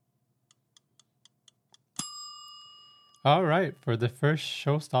 All right, for the first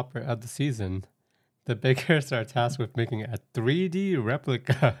showstopper of the season, the bakers are tasked with making a 3D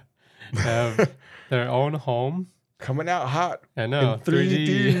replica of their own home. Coming out hot. I know,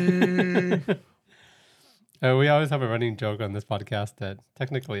 3D. We always have a running joke on this podcast that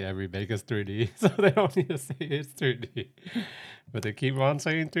technically every bake is 3D, so they don't need to say it's 3D. But they keep on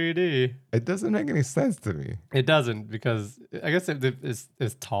saying 3D. It doesn't make any sense to me. It doesn't, because I guess if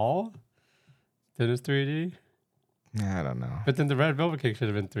it's tall, then it's 3D. I don't know. But then the red velvet cake should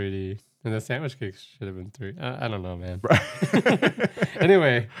have been 3D, and the sandwich cake should have been 3D. I don't know, man.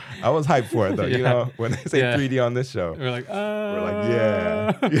 Anyway, I was hyped for it though. You know, when they say 3D on this show, we're like,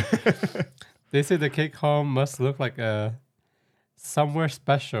 yeah. They say the cake home must look like a somewhere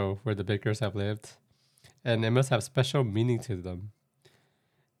special where the bakers have lived, and it must have special meaning to them.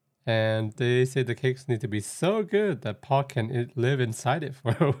 And they say the cakes need to be so good that Paul can live inside it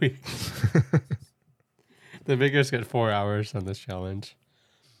for a week. The bakers get 4 hours on this challenge.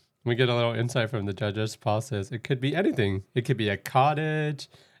 We get a little insight from the judges. Paul says it could be anything. It could be a cottage,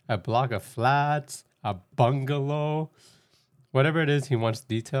 a block of flats, a bungalow. Whatever it is, he wants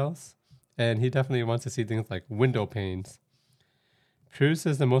details. And he definitely wants to see things like window panes. Prue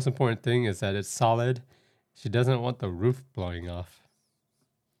says the most important thing is that it's solid. She doesn't want the roof blowing off.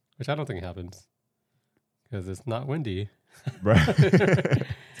 Which I don't think happens. Because it's not windy. Right.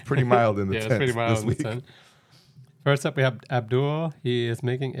 It's pretty mild in the tent. It's pretty mild this in week. the tent. First up, we have Abdul. He is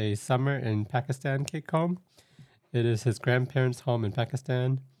making a summer in Pakistan cake home. It is his grandparents' home in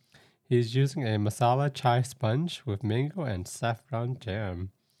Pakistan. He's using a masala chai sponge with mango and saffron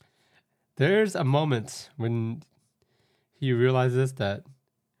jam. There's a moment when he realizes that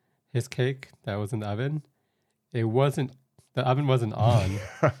his cake that was in the oven, the oven wasn't on.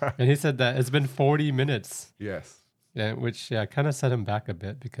 And he said that it's been 40 minutes. Yes. Yeah, which kind of set him back a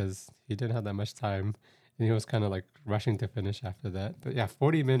bit because he didn't have that much time. And he was kind of like rushing to finish after that. But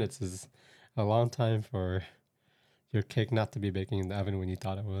 40 minutes is a long time for your cake not to be baking in the oven when you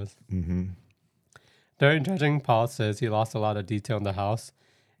thought it was. Mm-hmm. During judging, Paul says he lost a lot of detail in the house.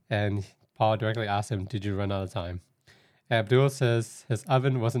 And Paul directly asked him, did you run out of time? Abdul says his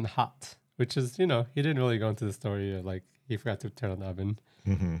oven wasn't hot, which is, he didn't really go into the story of like he forgot to turn on the oven.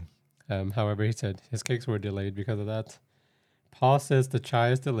 Mm-hmm. However, he said his cakes were delayed because of that. Paul says the chai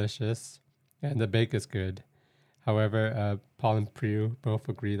is delicious and the bake is good. However, Paul and Prue both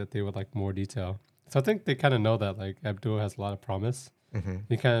agree that they would like more detail. So I think they kind of know that like Abdul has a lot of promise. Mm-hmm.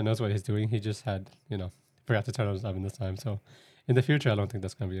 He kind of knows what he's doing. He just had, forgot to turn on his oven this time. So in the future, I don't think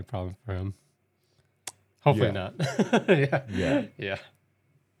that's going to be a problem for him. Hopefully not. Yeah.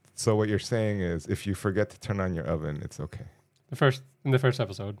 So what you're saying is if you forget to turn on your oven, it's okay. In the first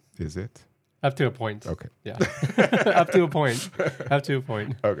episode. Is it? Up to a point. Okay. Yeah. Up to a point.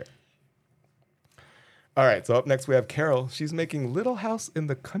 Okay. All right, so up next we have Carol. She's making Little House in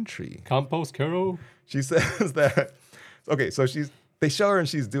the Country. Compost Carol. She says that, okay, so they show her and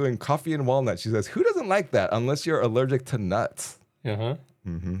she's doing coffee and walnut. She says, who doesn't like that unless you're allergic to nuts? Uh-huh.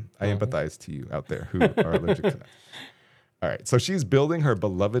 I empathize to you out there who are allergic to nuts. All right, so she's building her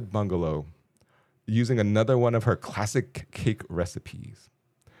beloved bungalow using another one of her classic cake recipes.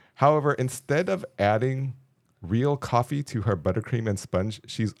 However, instead of adding real coffee to her buttercream and sponge,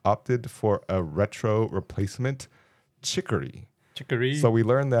 she's opted for a retro replacement, chicory. Chicory. So we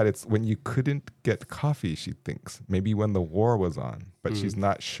learned that it's when you couldn't get coffee, she thinks. Maybe when the war was on, but she's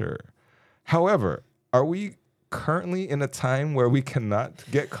not sure. However, are we currently in a time where we cannot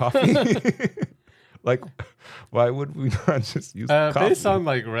get coffee? Like, why would we not just use coffee? Based on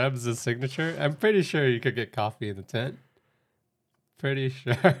like Rebs' signature, I'm pretty sure you could get coffee in the tent. Pretty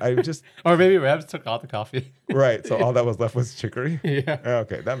sure. Or maybe Rebs took all the coffee. Right. So all that was left was chicory? Yeah.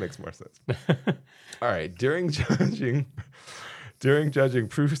 Okay, that makes more sense. All right. During judging,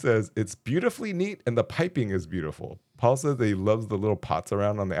 Prue says it's beautifully neat and the piping is beautiful. Paul says that he loves the little pots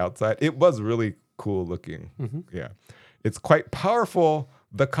around on the outside. It was really cool looking. Yeah. It's quite powerful,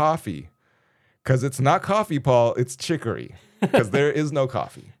 the coffee. Because it's not coffee, Paul, it's chicory. Because there is no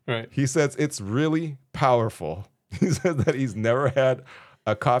coffee. Right. He says it's really powerful. He says that he's never had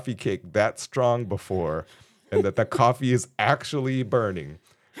a coffee cake that strong before and that the coffee is actually burning.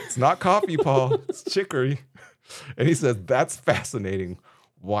 It's not coffee, Paul, it's chicory. And he says, that's fascinating.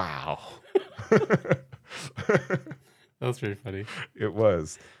 Wow. That was pretty funny. It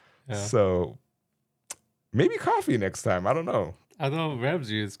was. Yeah. So maybe coffee next time. I don't know. I know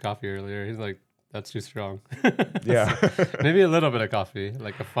Rebs used coffee earlier. He's like, that's too strong. Yeah. Maybe a little bit of coffee,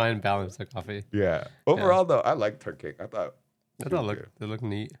 like a fine balance of coffee. Yeah. Overall, though, I liked her cake. I thought they look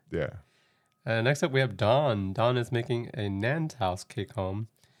neat. Yeah. Next up, we have Dawn. Dawn is making a Nan's house cake home.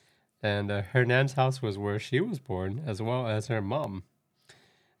 And her Nan's house was where she was born, as well as her mom.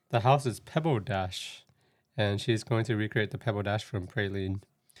 The house is Pebble Dash, and she's going to recreate the Pebble Dash from Praline.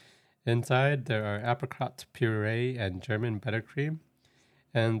 Inside, there are apricot puree and German buttercream.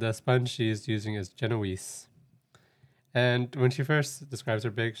 And the sponge she's using is Genoese. And when she first describes her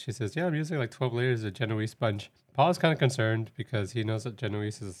bake, she says, yeah, I'm using like 12 layers of Genoese sponge. Paul's kind of concerned because he knows that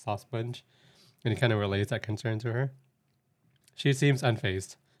Genoese is a soft sponge. And he kind of relays that concern to her. She seems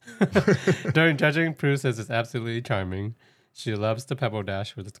unfazed. During judging, Prue says it's absolutely charming. She loves the Pebble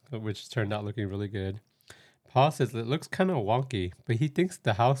Dash, which turned out looking really good. Paul says it looks kind of wonky, but he thinks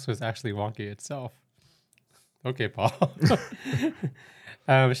the house was actually wonky itself. Okay, Paul.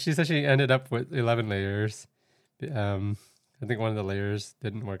 She said she ended up with 11 layers. I think one of the layers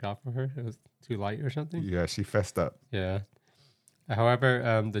didn't work out for her. It was too light or something. Yeah, she fessed up. Yeah.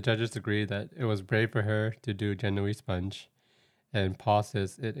 However, the judges agreed that it was brave for her to do Genoese sponge. And Paul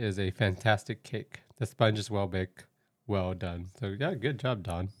says it is a fantastic cake. The sponge is well baked, well done. So yeah, good job,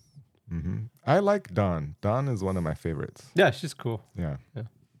 Dawn. Mm-hmm. I like Dawn. Dawn is one of my favorites. Yeah, she's cool. Yeah.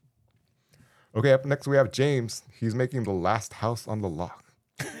 Okay, up next we have James. He's making The Last House on the Loch.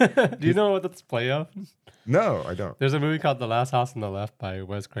 Do you know what that's play of? No, I don't. There's a movie called The Last House on the Left by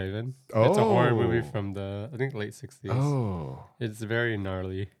Wes Craven. Oh. It's a horror movie from I think late 60s. Oh. It's very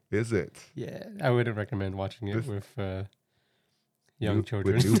gnarly. Is it? Yeah, I wouldn't recommend watching it with young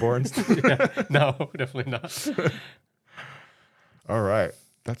children. With newborns? Yeah, no, definitely not. All right.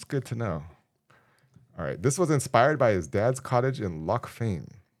 That's good to know. All right. This was inspired by his dad's cottage in Loch Fyne.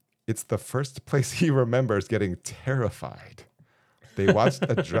 It's the first place he remembers getting terrified. They watched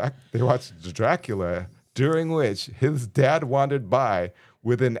Dracula, during which his dad wandered by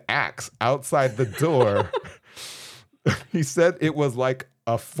with an axe outside the door. He said it was like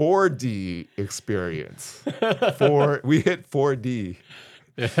a 4D experience. We hit 4D.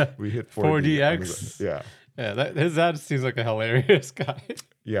 Yeah. We hit 4D. 4DX. Yeah. Yeah, his dad seems like a hilarious guy.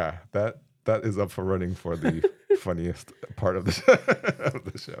 Yeah, that is up for running for the funniest part of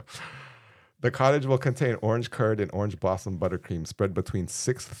the show. The cottage will contain orange curd and orange blossom buttercream spread between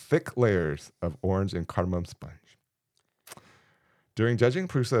 6 thick layers of orange and cardamom sponge. During judging,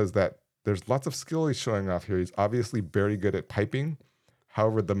 Prue says that there's lots of skill he's showing off here. He's obviously very good at piping.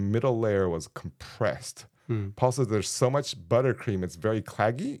 However, the middle layer was compressed. Paul says there's so much buttercream, it's very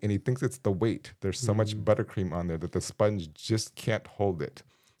claggy, and he thinks it's the weight. There's so much buttercream on there that the sponge just can't hold it.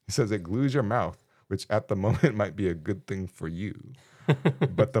 He says it glues your mouth, which at the moment might be a good thing for you.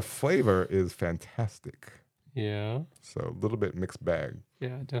 But the flavor is fantastic. Yeah. So a little bit mixed bag.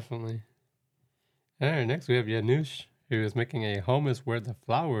 Yeah, definitely. All right, next we have Janusz, who is making a Home is Where the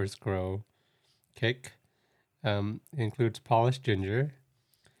Flowers Grow cake. It includes polished ginger,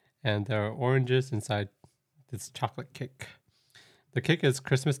 and there are oranges inside this chocolate cake. The cake is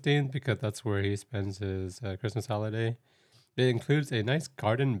Christmas themed because that's where he spends his Christmas holiday. It includes a nice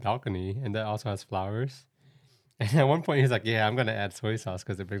garden balcony, and that also has flowers. And at one point, he's like, "Yeah, I'm gonna add soy sauce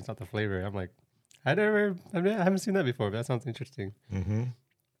because it brings out the flavor." I'm like, I haven't seen that before, but that sounds interesting. Mm-hmm.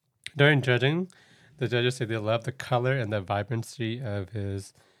 During judging, the judges say they love the color and the vibrancy of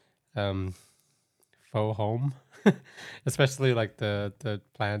his faux home, especially like the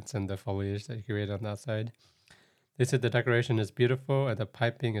plants and the foliage that he created on the outside. They said the decoration is beautiful and the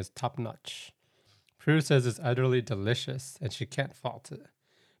piping is top notch. Prue says it's utterly delicious and she can't fault it.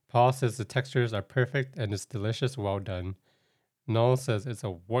 Paul says the textures are perfect and it's delicious, well done. Noel says it's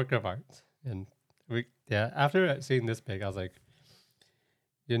a work of art. And after seeing this pic, I was like,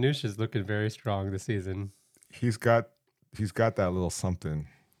 Janusz is looking very strong this season. He's got that little something.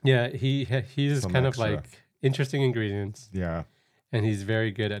 Yeah, he's Some kind extra. of like interesting ingredients. Yeah. And he's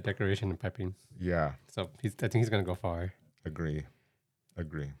very good at decoration and piping. Yeah. So I think he's gonna go far. Agree.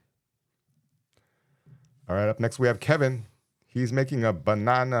 All right, up next we have Kevin. He's making a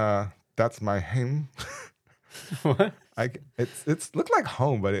banana. That's my home. What? It's looked like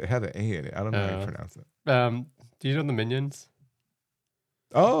home, but it had an A in it. I don't know how you pronounce it. Do you know the Minions?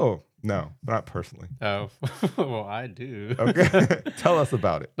 Oh no, not personally. Oh, well, I do. Okay, tell us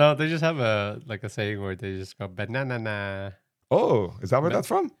about it. No, they just have a saying where they just go banana. Oh, is that where that's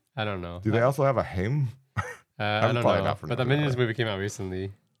from? I don't know. Do they also have a hymn? I I'm don't probably know. not from But the Illinois. Minions movie came out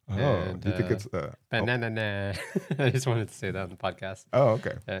recently. Oh, And, do you think it's banana? I just wanted to say that on the podcast. Oh,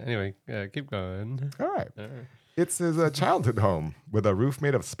 okay. Anyway, keep going. All right. It's his childhood home with a roof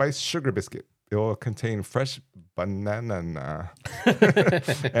made of spiced sugar biscuit. It will contain fresh banana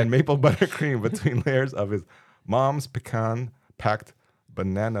and maple buttercream between layers of his mom's pecan-packed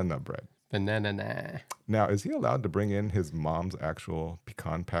banana bread. Banana. Now, is he allowed to bring in his mom's actual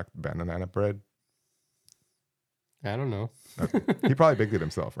pecan-packed banana bread? I don't know. He probably baked it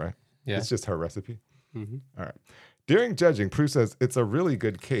himself, right? Yeah. It's just her recipe. Mm-hmm. All right. During judging, Prue says it's a really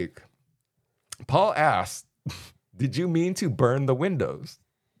good cake. Paul asks, "Did you mean to burn the windows?"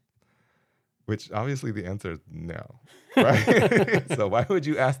 Which obviously the answer is no, right? So why would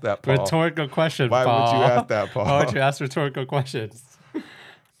you ask that, Paul? Rhetorical question, Why Paul. would you ask that, Paul? Why would you ask rhetorical questions?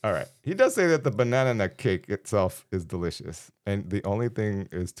 All right. He does say that the banana cake itself is delicious. And the only thing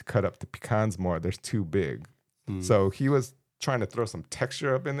is to cut up the pecans more. They're too big. So he was trying to throw some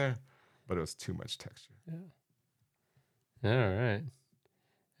texture up in there, but it was too much texture. Yeah. All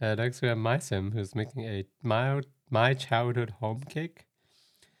right. Next we have Maisim, who's making a my childhood home cake.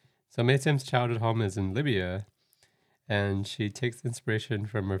 So Maisim's childhood home is in Libya, and she takes inspiration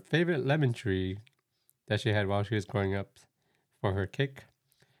from her favorite lemon tree that she had while she was growing up for her cake.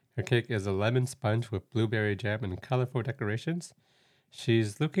 Her cake is a lemon sponge with blueberry jam and colorful decorations.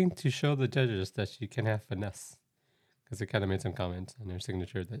 She's looking to show the judges that she can have finesse, because they kind of made some comments on her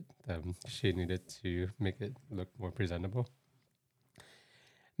signature that she needed to make it look more presentable.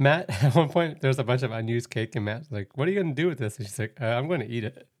 Matt, at one point, there's a bunch of unused cake, and Matt's like, "What are you going to do with this?" And she's like, "I'm going to eat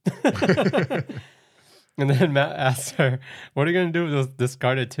it." And then Matt asks her, "What are you going to do with those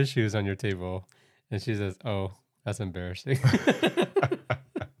discarded tissues on your table?" And she says, "Oh, that's embarrassing."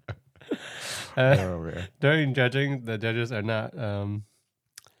 Oh, man. During judging, the judges are not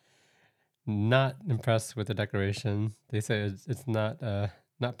impressed with the decoration. They say it's not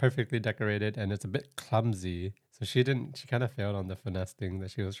perfectly decorated and it's a bit clumsy. So she kind of failed on the finesse thing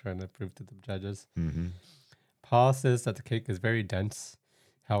that she was trying to prove to the judges. Mm-hmm. Paul says that the cake is very dense.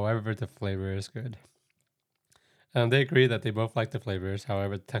 However, the flavor is good. They agree that they both like the flavors.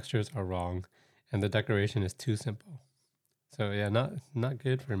 However, the textures are wrong and the decoration is too simple. So yeah, not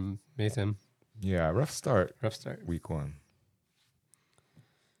good for Mason. Yeah, rough start. Rough start. Week 1.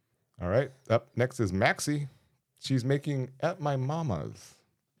 All right. Up next is Maxie. She's making at my mama's.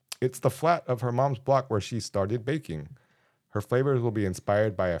 It's the flat of her mom's block where she started baking. Her flavors will be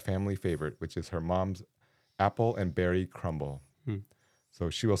inspired by a family favorite, which is her mom's apple and berry crumble. So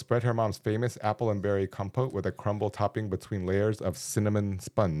she will spread her mom's famous apple and berry compote with a crumble topping between layers of cinnamon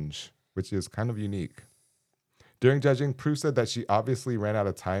sponge, which is kind of unique. During judging, Prue said that she obviously ran out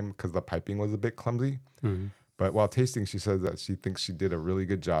of time because the piping was a bit clumsy. But while tasting, she says that she thinks she did a really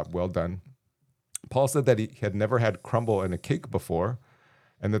good job. Well done. Paul said that he had never had crumble in a cake before,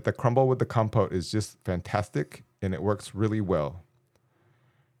 and that the crumble with the compote is just fantastic, and it works really well.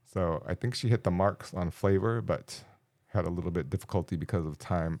 So I think she hit the marks on flavor, but had a little bit difficulty because of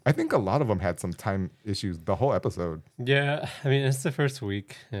time. I think a lot of them had some time issues the whole episode. Yeah, I mean, it's the first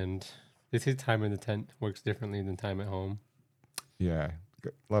week, and they say time in the tent works differently than time at home. Yeah, a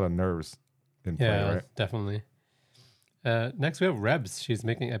lot of nerves in play, right? Definitely. Next, we have Rebs. She's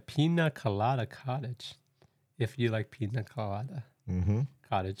making a pina colada cottage. If you like pina colada. Mm-hmm.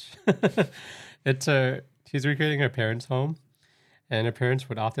 cottage. It's she's recreating her parents' home, and her parents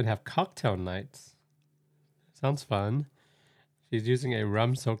would often have cocktail nights. Sounds fun. She's using a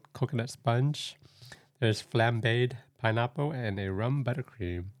rum-soaked coconut sponge. There's flambéed pineapple and a rum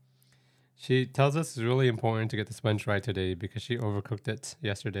buttercream. She tells us it's really important to get the sponge right today because she overcooked it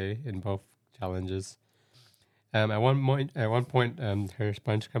yesterday in both challenges. At one point, her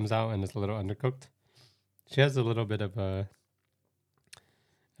sponge comes out and it's a little undercooked. She has a little bit of a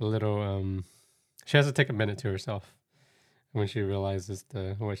little she has to take a minute to herself when she realizes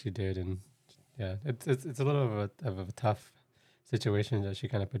what she did, and yeah, it's a little of a tough situation that she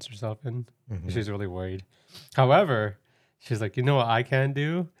kind of puts herself in. Mm-hmm. She's really worried. However, she's like, you know what I can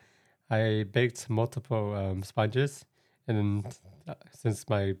do? I baked multiple sponges, and then since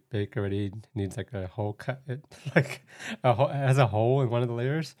my bake already needs like a hole cut, like has a hole in one of the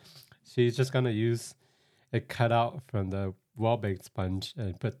layers, she's just gonna use a cutout from the well baked sponge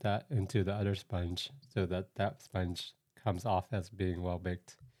and put that into the other sponge so that sponge comes off as being well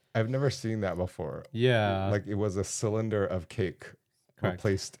baked. I've never seen that before. Yeah, Like it was a cylinder of cake correct.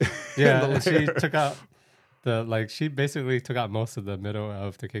 replaced. Yeah, in the and she layer. took out she basically took out most of the middle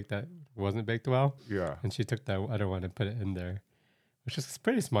of the cake that wasn't baked well, Yeah. and she took the other one and put it in there, which is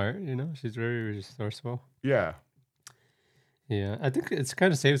pretty smart. You know, she's very resourceful. Yeah. Yeah, I think it's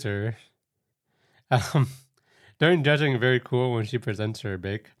kind of saves her. Um, during judging, very cool when she presents her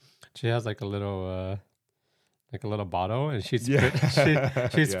bake. She has like a little bottle, and she Yeah. she Yeah.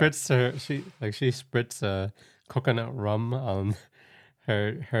 spritz she spritz coconut rum on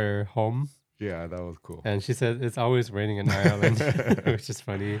her home, Yeah, that was cool. and she said it's always raining in Ireland, which is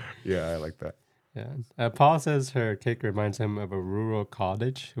funny. Yeah, I like that. Yeah, Paul says her cake reminds him of a rural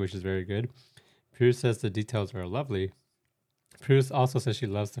cottage, which is very good. Prue says the details are lovely. Prue also says she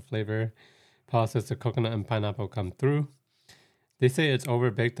loves the flavor. Paul says the coconut and pineapple come through. They say it's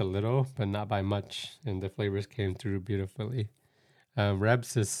overbaked a little, but not by much, and the flavors came through beautifully.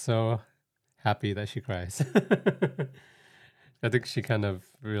 Rebs is so happy that she cries. I think she kind of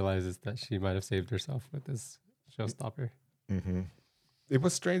realizes that she might have saved herself with this showstopper. Mm-hmm. It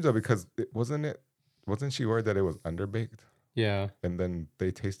was strange though because wasn't she worried that it was underbaked? Yeah, And then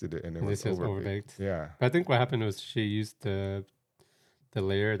they tasted it and it and they was said it's overbaked. overbaked. Yeah. But I think what happened was she used the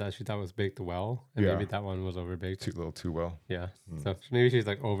layer that she thought was baked well, and Yeah. maybe that one was overbaked. A little too well. Yeah, Mm. so maybe she's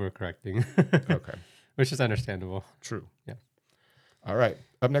like overcorrecting, Okay. which is understandable. True. Yeah. All right.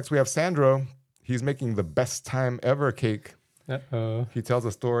 Up next we have Sandro. He's making the best time ever cake. Uh-oh. He tells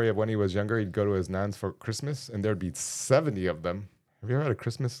a story of when he was younger, he'd go to his nan's for Christmas and there'd be 70 of them. Have you ever had a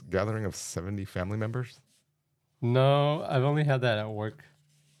Christmas gathering of 70 family members? No, I've only had that at work.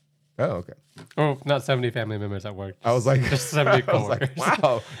 Oh, okay. Oh, not 70 family members at work. I was like, just 70 I was like, coworkers.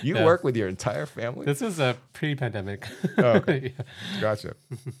 wow, you Yeah. work with your entire family? This is a pre-pandemic. Oh, okay. Yeah. Gotcha.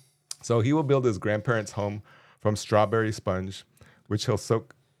 So he will build his grandparents' home from strawberry sponge, which he'll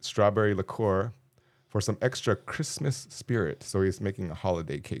soak strawberry liqueur for some extra Christmas spirit. So he's making a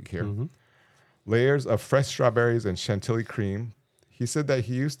holiday cake here. Mm-hmm. Layers of fresh strawberries and chantilly cream. He said that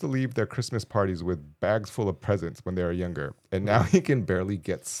he used to leave their Christmas parties with bags full of presents when they were younger, and now he can barely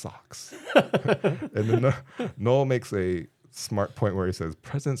get socks. And then Noel makes a smart point where he says,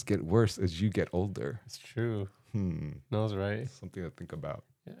 presents get worse as you get older. It's true. Noel's right. Something to think about.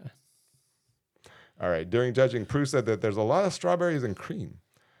 Yeah. All right. During judging, Prue said that there's a lot of strawberries and cream.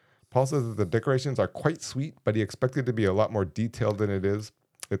 Paul says that the decorations are quite sweet, but he expected to be a lot more detailed than it is.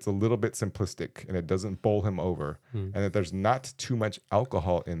 It's a little bit simplistic, and it doesn't bowl him over. And that there's not too much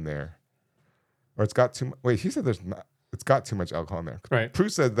alcohol in there. Or it's got too much. Wait, he said it's got too much alcohol in there. Right. Prue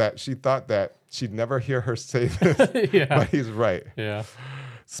said that she thought that she'd never hear her say this, Yeah. but he's right. Yeah.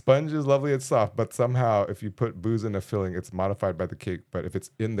 Sponge is lovely and soft, but somehow if you put booze in a filling, it's modified by the cake. But if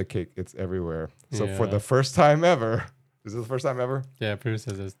it's in the cake, it's everywhere. So for Yeah. the first time ever, is this the first time ever? Yeah, Prue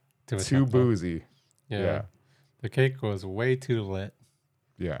says it's too much Too alcohol. boozy. Yeah. Yeah. The cake was way too lit.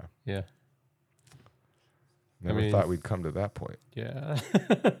 Yeah. Yeah. Never mean- thought we'd come to that point. Yeah.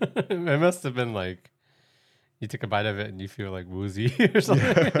 It must have been like you took a bite of it and you feel like woozy or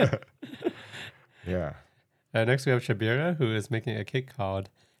something. Yeah. Next we have Shabira, who is making a cake called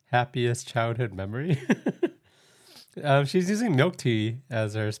Happiest Childhood Memory. She's using milk tea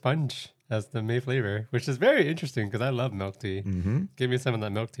as her sponge, as the main flavor, which is very interesting because I love milk tea. Mm-hmm. Give me some of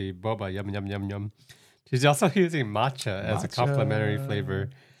that milk tea. Boba, yum, yum, yum, yum. She's also using matcha as a complementary flavor.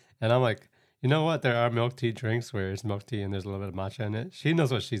 And I'm like, you know what? There are milk tea drinks where it's milk tea and there's a little bit of matcha in it. She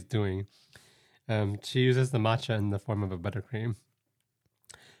knows what she's doing. She uses the matcha in the form of a buttercream.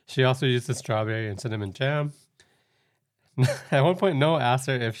 She also uses strawberry and cinnamon jam. At one point, Noah asked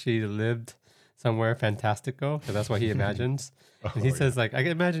her if she lived somewhere fantastical, because that's what he imagines. And he Oh, says, like, I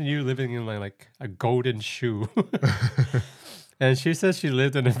can imagine you living in like a golden shoe. And she says she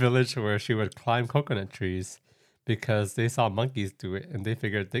lived in a village where she would climb coconut trees because they saw monkeys do it and they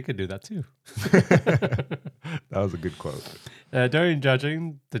figured they could do that too. That was a good quote. During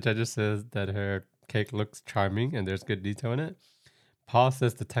judging, the judges says that her cake looks charming and there's good detail in it. Paul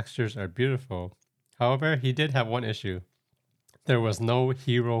says the textures are beautiful. However, he did have one issue. There was no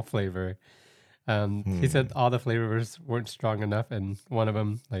hero flavor. He said all the flavors weren't strong enough, and one of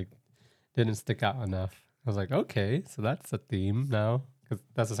them like didn't stick out enough. I was like, okay, so that's a theme now, because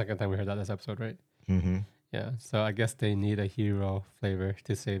that's the second time we heard that this episode, right? Mm-hmm. Yeah, so I guess they need a hero flavor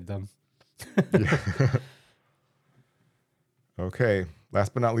to save them. Okay.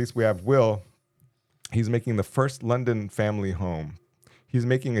 Last but not least, we have Will. He's making the first London family home. He's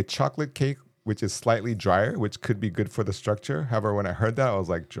making a chocolate cake, which is slightly drier, which could be good for the structure. However, when I heard that, I was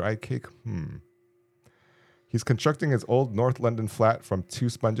like, dry cake? He's constructing his old North London flat from 2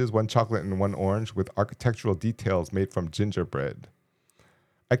 sponges, 1 chocolate and 1 orange, with architectural details made from gingerbread.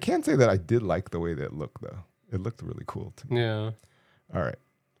 I can say that I did like the way that it looked, though. It looked really cool to me. Yeah. All right.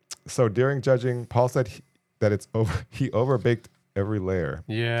 So during judging, Paul said that he overbaked every layer.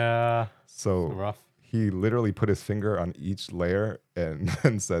 Yeah. So Rough. he literally put his finger on each layer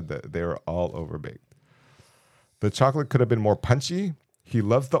and said that they were all overbaked. The chocolate could have been more punchy. He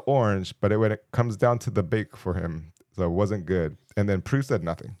loves the orange, but when it comes down to the bake for him, so it wasn't good. And then Prue said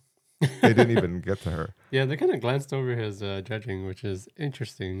nothing. They didn't even get to her. Yeah, they kind of glanced over his judging, which is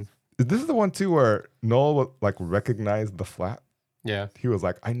interesting. This is the one too where Noel like recognized the flat. Yeah. He was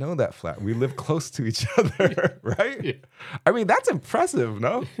like, I know that flat. We live close to each other, right? Yeah. I mean, that's impressive,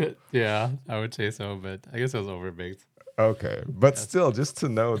 no? Yeah, I would say so, but I guess it was overbaked. Okay. But still, just to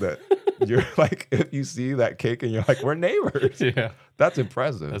know that you're like, if you see that cake and you're like, we're neighbors. Yeah. That's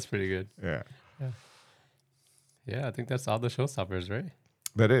impressive. That's pretty good. Yeah. Yeah, I think that's all the showstoppers, right?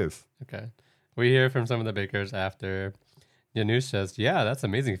 That is. Okay. We hear from some of the bakers after. Janusz says, yeah, that's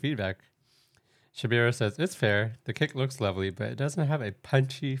amazing feedback. Shabira says, it's fair. The cake looks lovely, but it doesn't have a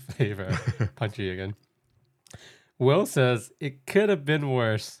punchy flavor. Punchy again. Will says, it could have been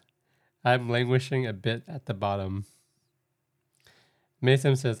worse. I'm languishing a bit at the bottom.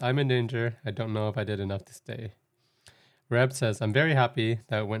 Mason says, I'm in danger. I don't know if I did enough to stay. Reb says, I'm very happy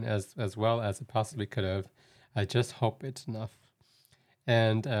that it went as well as it possibly could have. I just hope it's enough.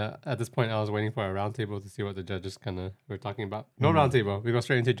 And at this point, I was waiting for a roundtable to see what the judges kind of were talking about. No roundtable. We go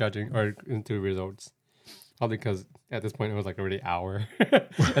straight into judging or into results. Probably because at this point, it was like already hour.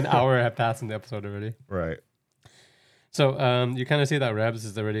 An hour had passed in the episode already. Right. So you kind of see that Rebs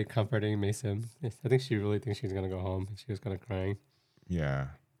is already comforting Mason. I think she really thinks she's going to go home. She was kind of crying. Yeah.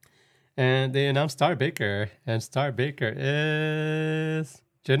 And they announced Star Baker. And Star Baker is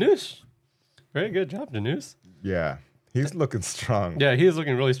Janusz. Very good job, Janusz. Yeah. He's looking strong. Yeah, he is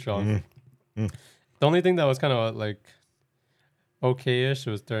looking really strong. The only thing that was kind of like okay-ish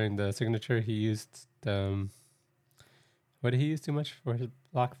was during the signature. He used what did he use too much for his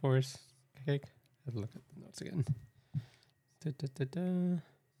Black Forest cake? Let's look at the notes again.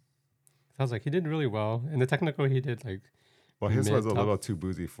 Sounds like he did really well. In the technical, he did like. Well, his was a mid-top. little too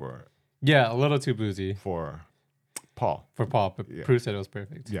boozy for Yeah, a little too boozy Paul. for Paul, but Yeah. Prue said it was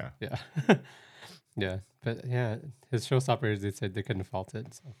perfect. Yeah. Yeah. Yeah. But yeah, his showstoppers, they said they couldn't fault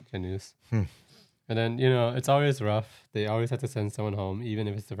it. So, Janusz. And then, it's always rough. They always have to send someone home, even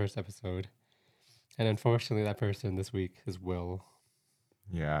if it's the first episode. And unfortunately, that person this week is Will.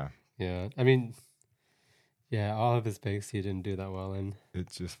 Yeah. Yeah. I mean, yeah, all of his bakes he didn't do that well in. It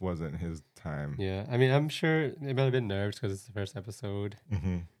just wasn't his time. Yeah. I mean, I'm sure they might have been nerves because it's the first episode.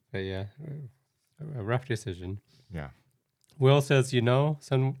 Mm-hmm. But yeah, a rough decision. Yeah. Will says,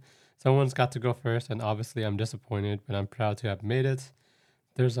 someone's got to go first, and obviously I'm disappointed, but I'm proud to have made it.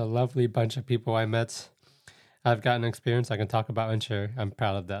 There's a lovely bunch of people I met. I've gotten experience I can talk about and share. I'm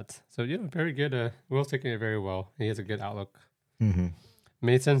proud of that. So, very good. Will's taking it very well. He has a good outlook. Mm-hmm.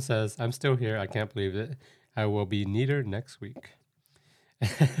 Mason says, I'm still here. I can't believe it. I will be neater next week.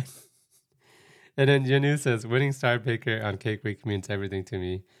 And then Janusz says, winning Star Baker on Cake Week means everything to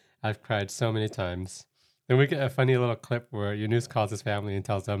me. I've cried so many times. Then we get a funny little clip where Janusz calls his family and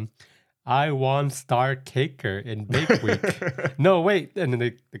tells them, I won Star Caker in Bake Week. No, wait. And then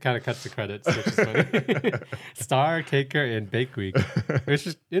they kind of cut the credits, which is funny. Star Caker in Bake Week. Which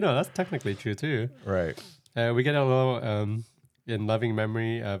is, that's technically true too. Right. We get a little in loving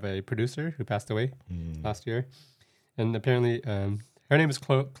memory of a producer who passed away last year. And apparently her name is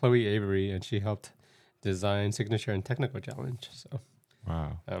Chloe Avery, and she helped design Signature and Technical Challenge. So,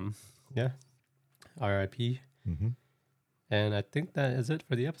 Wow. yeah. RIP. Mm-hmm. And I think that is it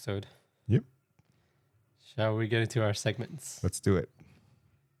for the episode. Yep. Shall we get into our segments? Let's do it.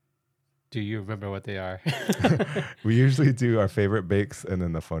 Do you remember what they are? We usually do our favorite bakes and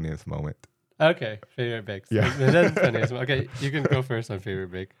then the funniest moment. Okay, favorite bakes. Yeah. And then funniest. Okay, you can go first on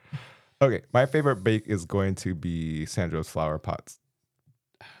favorite bake. Okay, my favorite bake is going to be Sandro's flower pots.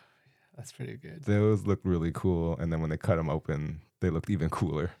 That's pretty good. Those look really cool, and then when they cut them open, they looked even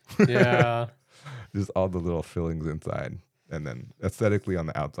cooler. Yeah. Just all the little fillings inside, and then aesthetically on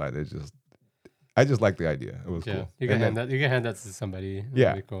the outside, I just like the idea. It was Yeah. cool. You can And hand then that. You can hand that to somebody. That'd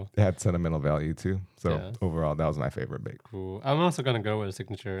Yeah. be cool. it had sentimental value too. So Yeah. overall, that was my favorite bake. Cool. I'm also gonna go with a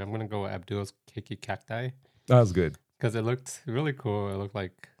signature. I'm gonna go with Abdul's Keiki Cacti That was good. because it looked really cool. It looked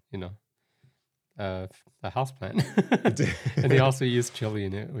like a house plant, and he also used chili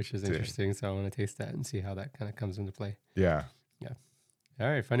in it, which is Did. interesting. So I want to taste that and see how that kind of comes into play. Yeah. All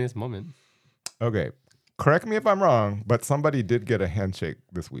right, funniest moment. Okay. Correct me if I'm wrong, but somebody did get a handshake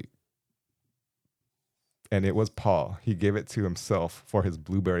this week. And it was Paul. He gave it to himself for his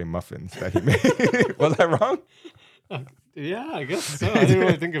blueberry muffins that he made. Was I wrong? Yeah, I guess so. I didn't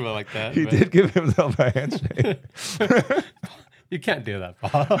really think of it like that. He but- did give himself a handshake. You can't do that,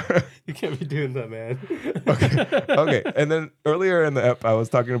 Paul. You can't be doing that, man. Okay. And then earlier in the ep, I was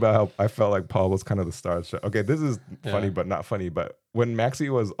talking about how I felt like Paul was kind of the star of the show. Okay, this is funny, Yeah. but not funny. But when Maxie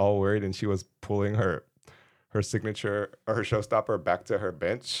was all worried and she was pulling her signature or her showstopper back to her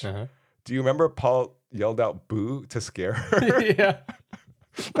bench, Uh-huh. do you remember Paul yelled out "boo" to scare her? Yeah.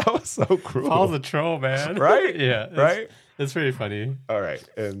 That was so cruel. Paul's a troll, man. Right? Yeah. It's, Right? It's pretty funny. All right.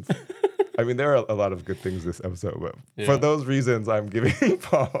 And I mean, there are a lot of good things this episode, but Yeah. for those reasons, I'm giving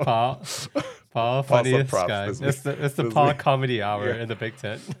Paul. Paul, some funniest props guy. this It's the this Paul week. comedy hour Yeah. in the Big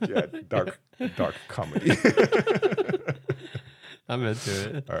Tent. Yeah, dark comedy. I'm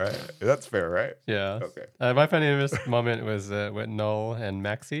into it. All right. That's fair, right? Yeah. Okay. My funniest moment was with Noel and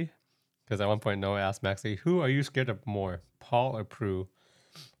Maxie. Because at one point, Noel asked Maxie, "Who are you scared of more, Paul or Prue?"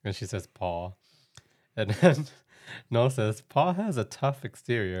 And she says, "Paul." And then Noel says, "Paul has a tough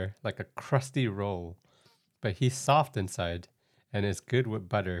exterior, like a crusty roll, but he's soft inside and is good with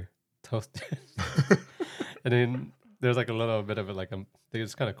butter, toasted." And then there's like a little bit of it, like they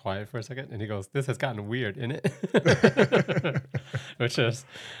just kind of quiet for a second, and he goes, "This has gotten weird, innit?" Which is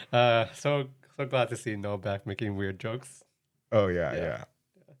so glad to see Noel back making weird jokes. Oh, yeah, Yeah. yeah.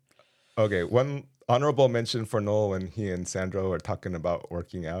 Okay. One honorable mention for Noel when he and Sandro are talking about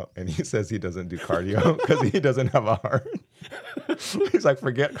working out, and he says he doesn't do cardio because he doesn't have a heart. He's like,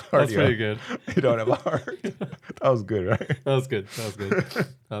 forget cardio. That's pretty good. You don't have a heart. That was good, right? That was good. That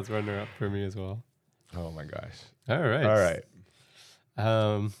was runner up for me as well. Oh my gosh. All right. All right.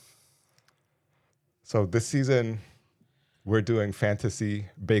 Um, So this season, we're doing fantasy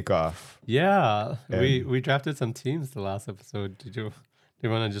bake off. yeah, And- we drafted some teams the last episode. Do you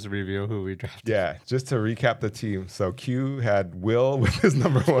want to just review who we drafted? Yeah, just to recap the team. So Q had Will with his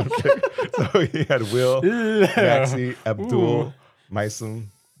number one pick. So he had Will, Maxie, Abdul, Ooh. Maisum,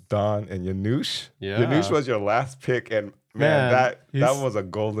 Don, and Yanush. Yeah. Yanush was your last pick, and Man, that he's- was a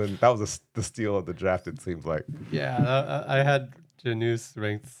golden. That was the steal of the draft. It seems like. Yeah, I had Janus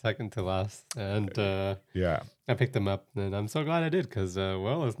ranked second to last, and Yeah. I picked him up, and I'm so glad I did because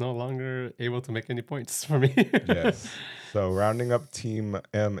Will is no longer able to make any points for me. Yes. So rounding up Team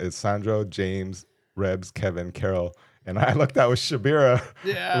M is Sandro, James, Rebs, Kevin, Carol, and I lucked out with Shabira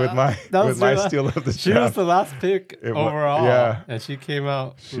Yeah, with my that was your steal of the She was draft. the last pick It wa- overall, yeah. and she came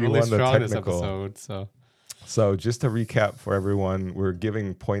out She really won the strong this technical. episode. So So just to recap for everyone, we're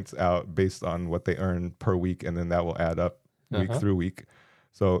giving points out based on what they earn per week, and then that will add up week Uh-huh. through week.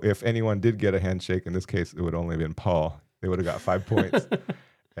 So if anyone did get a handshake, in this case, it would only have been Paul. They would have got 5 points.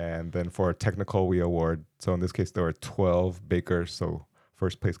 And then for technical, we award. So in this case, there were 12 bakers. So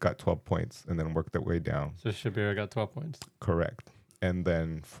first place got 12 points and then worked their way down. So Shabira got 12 points. Correct. And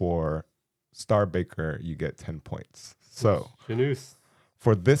then for star baker, you get 10 points. So Janus.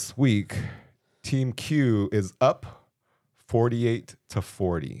 for this week, Team Q is up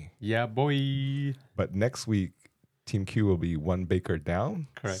 48-40. Yeah, boy. But next week, Team Q will be 1 baker down.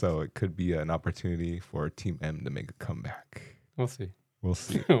 Correct. So it could be an opportunity for Team M to make a comeback. We'll see. We'll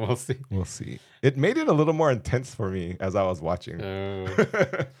see. We'll see. We'll see. It made it a little more intense for me as I was watching.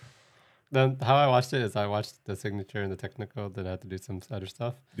 Then how I watched it is I watched the signature and the technical, then I had to do some other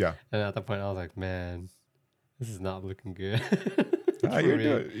stuff. Yeah. And at that point, I was like, man, this is not looking good.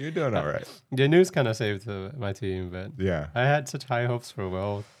 You're doing all right. The news kind of saved my team, but Yeah. I had such high hopes for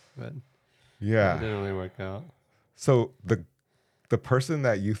Will, but it Yeah. didn't really work out. So the person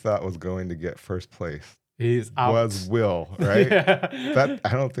that you thought was going to get first place He's out. was Will, right? Yeah. That I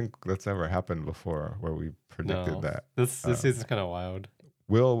don't think that's ever happened before where we predicted No. that. This season's kind of wild.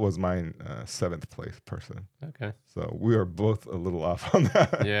 Will was my 7th place person. Okay. So we are both a little off on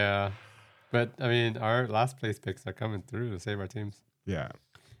that. Yeah. But I mean, our last place picks are coming through to save our teams. Yeah.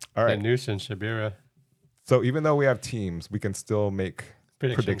 All right. Janusz and Shabira. So even though we have teams, we can still make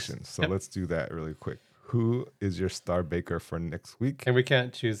predictions. So Yep. let's do that really quick. Who is your star baker for next week? And we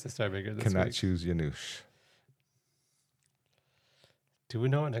can't choose the star baker this Cannot week. choose Janusz. Do we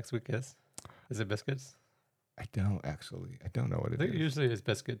know what next week is? Is it biscuits? I don't actually. I don't know what I it think is. usually it's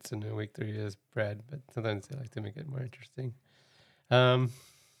biscuits and then week 3 is bread, but sometimes they like to make it more interesting.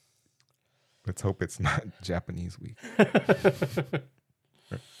 Let's hope it's not Japanese week.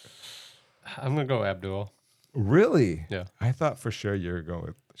 I'm going to go Abdul. Really? Yeah. I thought for sure you were going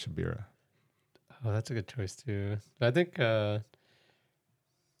with Shabira. Oh, that's a good choice too. But I think I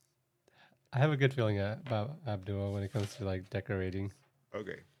have a good feeling about Abdul when it comes to like decorating.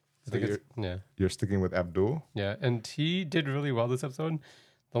 Okay. I So think you're sticking with Abdul? yeah, and he did really well this episode.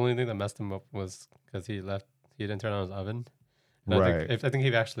 The only thing that messed him up was because he didn't turn on his oven. And Right. I think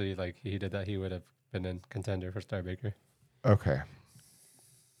he actually like he did that, he would have been in contender for Star Baker. Okay.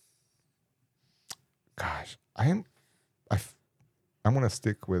 Gosh, I'm gonna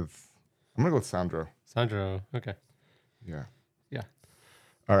stick with. I'm gonna go with Sandro. Sandro, okay. Yeah. Yeah.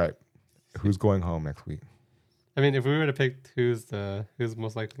 All right. Who's going home next week? I mean, if we were to pick who's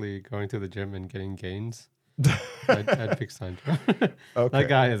most likely going to the gym and getting gains, I'd pick Sandro. Okay. That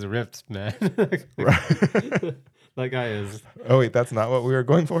guy is ripped, man. Right. That guy is Oh wait, that's not what we were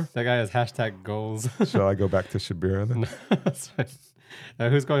going for. hashtag goals. Shall I go back to Shabira then? That's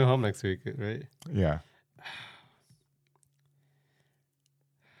fine. Who's going home next week, right? Yeah.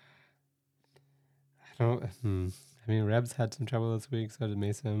 I mean, Rebs had some trouble this week, so did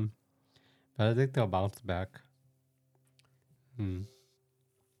Mason. But I think they'll bounce back.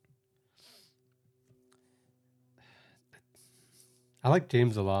 I like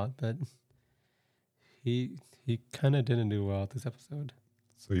James a lot, but he kind of didn't do well this episode.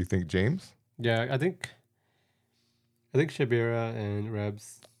 So you think James? Yeah, I think Shabira and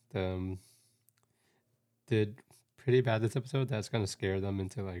Rebs did pretty bad this episode. That's gonna scare them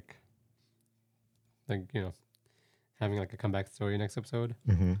into like having like a comeback story next episode.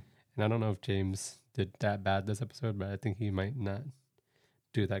 Mm-hmm. And I don't know if James did that bad this episode, but I think he might not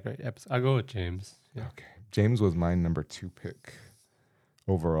do that great episode. I'll go with James. Yeah. Okay. James was my number 2 pick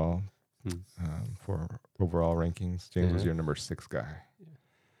overall for overall rankings. James was Yeah. your number 6 guy.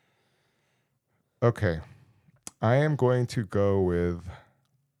 Okay. I am going to go with.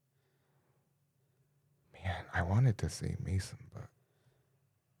 Man, I wanted to say Mason, but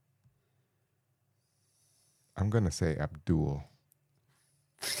I'm going to say Abdul.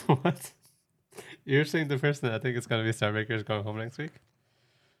 What? You're saying the person that I think is going to be Starbaker is going home next week?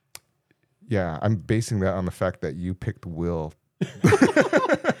 Yeah, I'm basing that on the fact that you picked Will.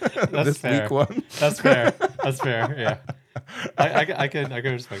 That's this fair. week one. That's fair. That's fair. Yeah. I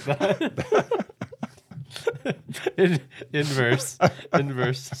can respect that. Inverse.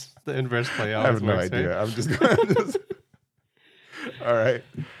 The inverse play. I have no works, idea. right? I'm just going to. All right.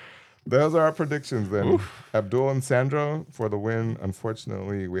 Those are our predictions then. Abdul and Sandro for the win.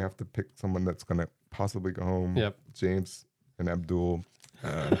 Unfortunately, we have to pick someone that's going to possibly go home. Yep. James and Abdul.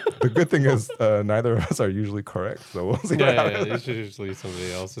 The good thing is neither of us are usually correct. So we'll see what Yeah, happens. you should usually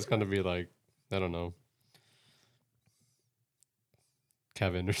somebody else. It's going to be like, I don't know,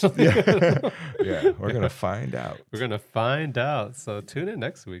 Kevin or something. Yeah, we're going to find out. We're going to find out. So tune in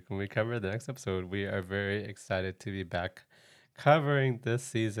next week when we cover the next episode. We are very excited to be back covering this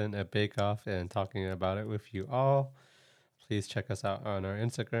season at Bake Off and talking about it with you all. Please check us out on our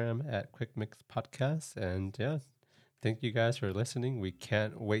Instagram at Quick Mix Podcast. And yeah, thank you guys for listening. We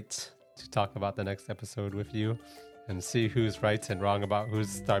can't wait to talk about the next episode with you and see who's right and wrong about who's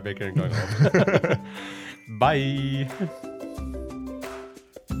Star Baker and going home. Bye.